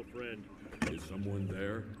girlfriend. Is someone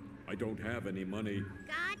there? I don't have any money.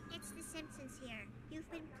 God, it's the Simpsons here. You've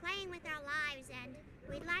been playing with our lives and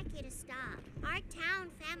we'd like you to stop. Our town,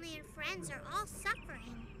 family, and friends are all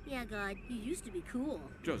suffering. Yeah, God, you used to be cool.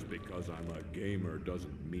 Just because I'm a gamer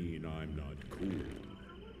doesn't mean I'm not cool.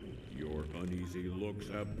 Your uneasy looks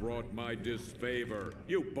have brought my disfavor,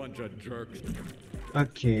 you bunch of jerks.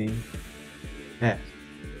 Ok.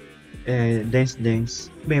 Dance.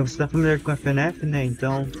 Bem, você tá familiar com a FNF, né?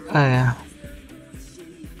 Então... É.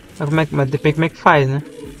 Mas depende como é que faz, né?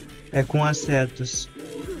 É com as setas.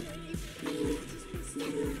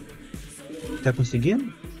 Tá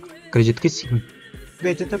conseguindo? Acredito que sim.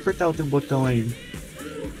 Bem, tenta apertar outro botão aí.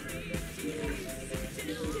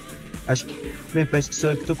 Acho que... Bem, parece que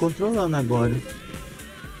sou eu que tô controlando agora.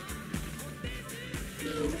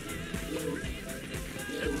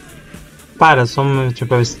 Para, só um minutinho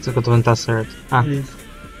pra ver se o que eu tô vendo tá certo. Ah. Isso.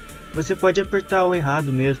 Você pode apertar o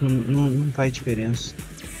errado mesmo, não faz diferença.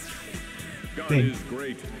 Bem,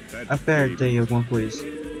 aperta aí alguma coisa.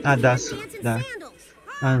 Ah, dá.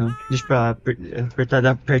 Ah, não. Deixa pra lá, apertar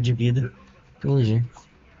dá perto de vida. Entendi.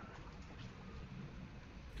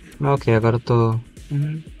 Ok, agora eu tô...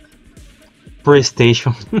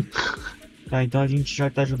 PlayStation. Tá, então a gente já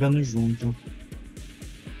tá jogando junto.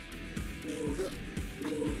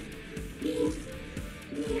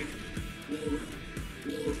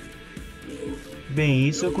 Bem,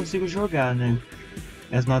 isso eu consigo jogar, né?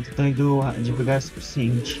 As notas estão indo devagar o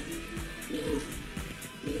suficiente.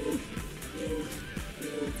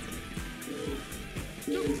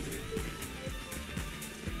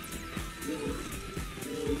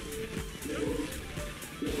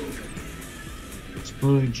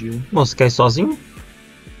 Explodiu. Bom, você quer ir sozinho?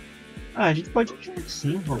 Ah, a gente pode ir junto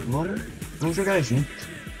sim, vamos jogar junto.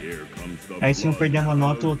 Aí se um perder uma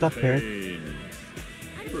nota, o outro aperta.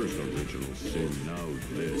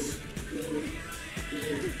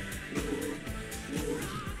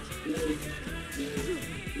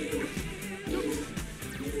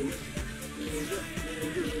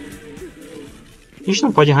 A gente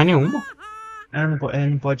não pode errar nenhuma.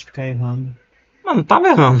 Não pode ficar errando. Mano, tá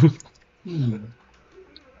errando.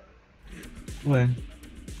 Ué.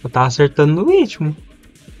 Eu tava acertando no ritmo.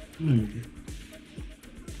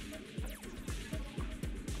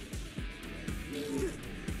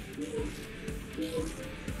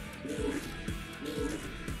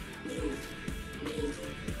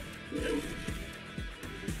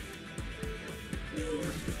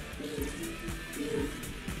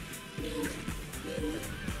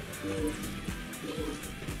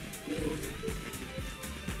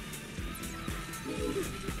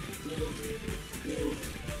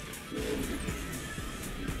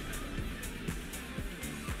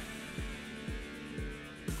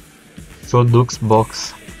 Produx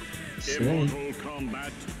Box. Isso aí.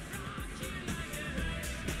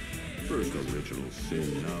 First original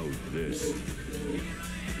sin, now this.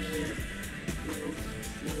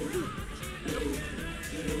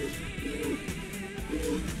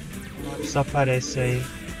 Só aparece aí.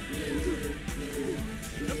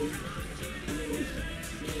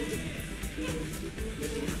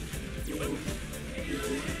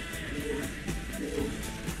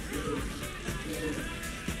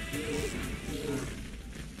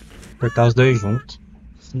 Apertar os dois juntos.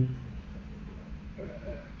 Sim.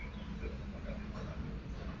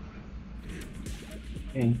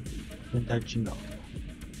 Bem, tentar de novo.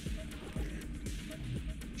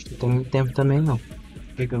 Acho que não tem muito tempo também não.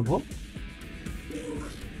 Quer que eu vou?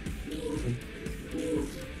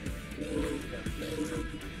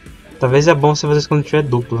 Talvez é bom você fazer isso quando tiver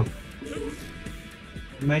dupla.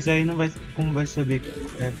 Mas aí não vai... Como vai saber?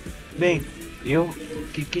 Bem, eu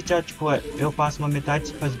Que tá, tipo, eu faço uma metade e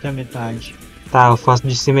você faz outra metade. Tá, eu faço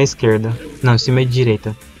de cima à esquerda. Não, de cima à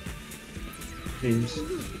direita. Isso.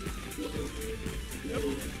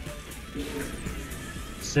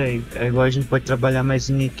 Sei, é igual a gente pode trabalhar mais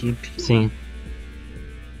em equipe. Sim.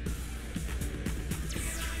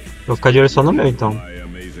 Vou ficar de olho só no meu, então. My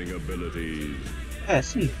amazing abilities. É,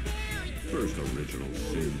 sim. First original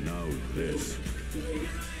sin, now this.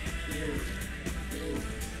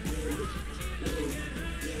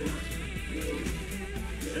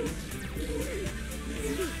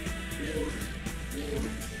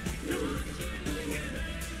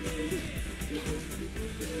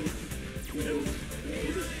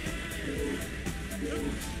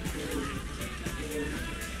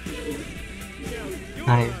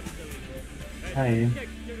 Aí. Aí.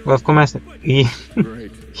 Agora começa. Ih.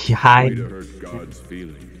 Great. Que raio. Way to hurt God's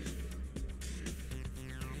feelings.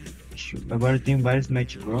 Agora eu tenho vários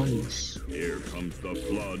match bronze. Here comes the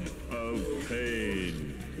flood of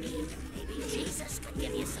pain. Maybe Jesus could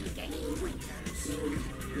give you some game pointers.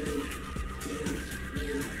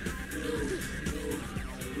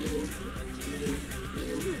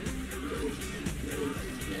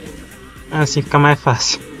 Assim fica mais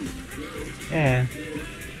fácil. É.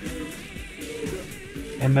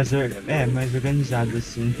 É mais organizado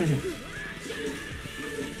assim.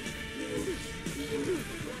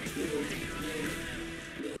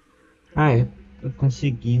 Ah, é. Eu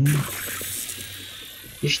consegui.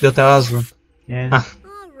 Ixi, deu tela azul. É.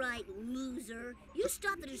 All right, loser. You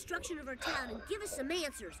stop the destruction of our town and give us some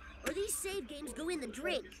answers, or these save games go in the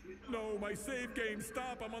drink. No, my save game,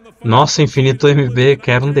 stop. I'm on the phone. Nossa, Infinito MB,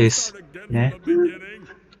 quero um desse. Né?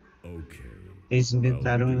 Okay. Eles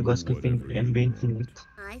inventaram um negócio que é bem infinito.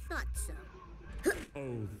 I thought so.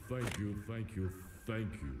 Oh, thank you, thank you,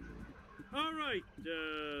 thank you. All right,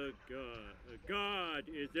 God,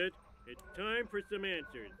 is it? It's time for some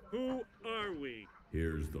answers. Who are we?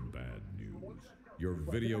 Here's the bad news. Your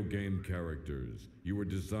video game characters. You were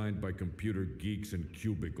designed by computer geeks in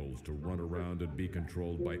cubicles to run around and be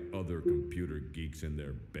controlled by other computer geeks in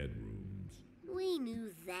their bedrooms. We knew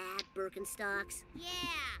that, Birkenstocks.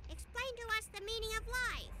 Yeah, explain to us the meaning of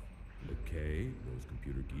life. Okay, those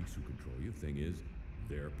computer geeks who control you, thing is,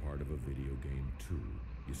 they're part of a video game too.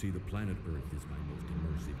 You see, the planet Earth is my most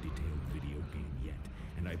immersive, detailed video game yet.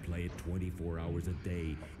 And I play it 24 hours a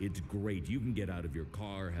day. It's great. You can get out of your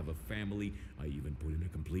car, have a family. I even put in a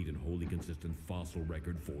complete and wholly consistent fossil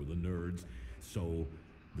record for the nerds. So,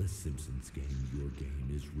 the Simpsons Game, your game,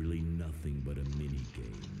 is really nothing but a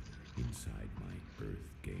mini-game inside my Earth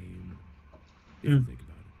game. If you think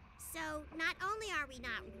about it. So, not only are we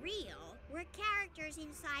not real, we're characters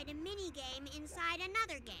inside a mini-game inside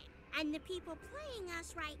another game. And the people playing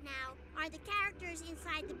us right now are the characters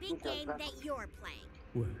inside the big game that you're playing.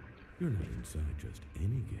 Well, you're not inside just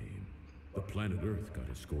any game. The planet Earth got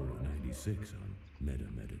a score of 96 on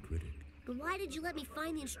Metacritic. But why did you let me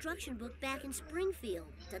find the instruction book back in Springfield?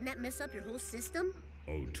 Doesn't that mess up your whole system?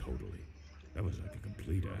 Oh, totally. That was like a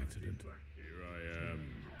complete accident. Here I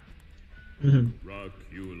am. Rock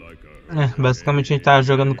you like a Basicamente a gente tava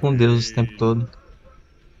jogando com Deus o tempo todo.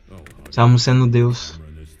 Oh, Estávamos sendo Deus.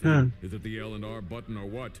 Is it the L and R button or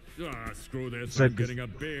what? Ah, screw this. I'm getting a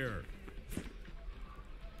beer.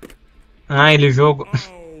 Ah, ele jogou.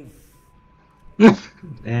 Oh,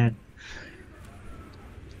 É.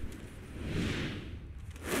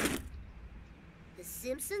 The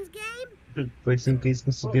Simpsons Game? Foi assim que eles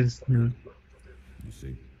conseguiram. you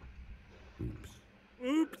see? Oops.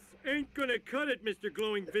 Oops, ain't gonna cut it, Mr.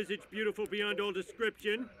 Glowing Visage, beautiful beyond all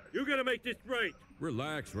description. You gotta make this right.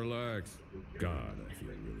 Relax, relax. God, I feel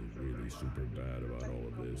really super bad about all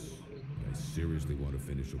of this. I seriously want to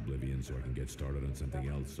finish Oblivion so I can get started on something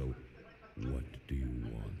else, so what do you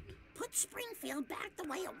want? Put Springfield back the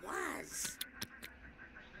way it was.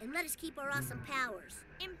 And let us keep our awesome powers.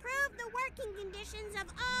 Improve the working conditions of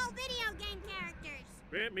all video game characters.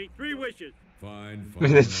 Grant me 3 wishes. Fine, I'll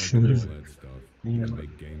do all that stuff. And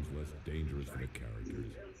make games less dangerous for the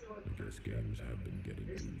characters. I guess games have been getting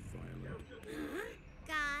too violent.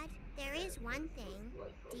 God, there is one thing.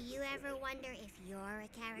 Do you ever wonder if you're a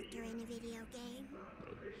character in a video game?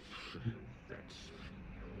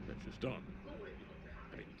 That's just done.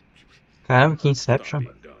 Caramba, que Inception.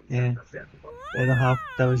 É. Era o Ralph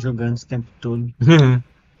que tava jogando esse tempo todo.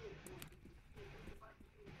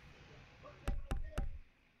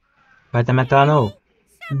 Vai ter metal no.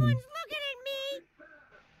 Someone's looking at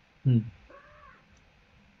me.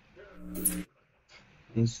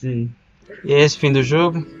 Isso aí. E esse fim do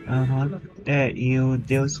jogo? Aham. É, e o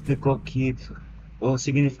Deus explicou que o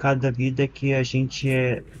significado da vida é que a gente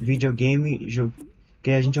é videogame, Porque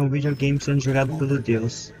a gente é um videogame sendo jogado pelo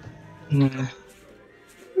Deus.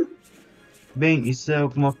 Bem, isso é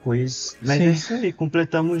alguma coisa. Mas Sim. é isso aí,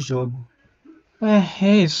 completamos o jogo.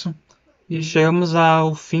 É isso. E chegamos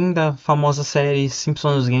ao fim da famosa série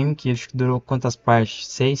Simpsons Game, que acho que durou quantas partes?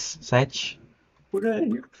 6? 7? Por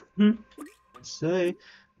aí. Isso aí.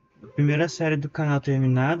 A primeira série do canal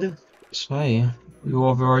terminada. Isso aí. E o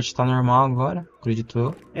Overwatch tá normal agora, acredito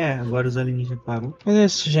eu. É, agora os alienígenas parou. Mas é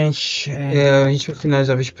isso, gente. A gente vai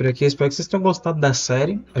finalizar o vídeo por aqui. Espero que vocês tenham gostado da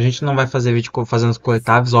série. A gente não vai fazer vídeo fazendo os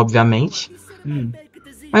coletáveis, obviamente.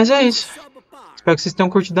 Mas é isso. Espero que vocês tenham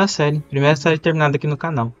curtido a série. Primeira série terminada aqui no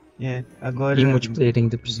canal. Agora... E multiplayer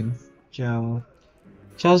ainda por cima. Tchau.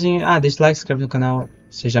 Tchauzinho. Deixa o like, se inscreve no canal,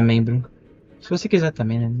 seja membro. Se você quiser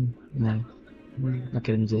também, né? Não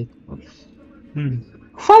querendo dizer. Falou!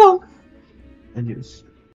 Falou! Adeus.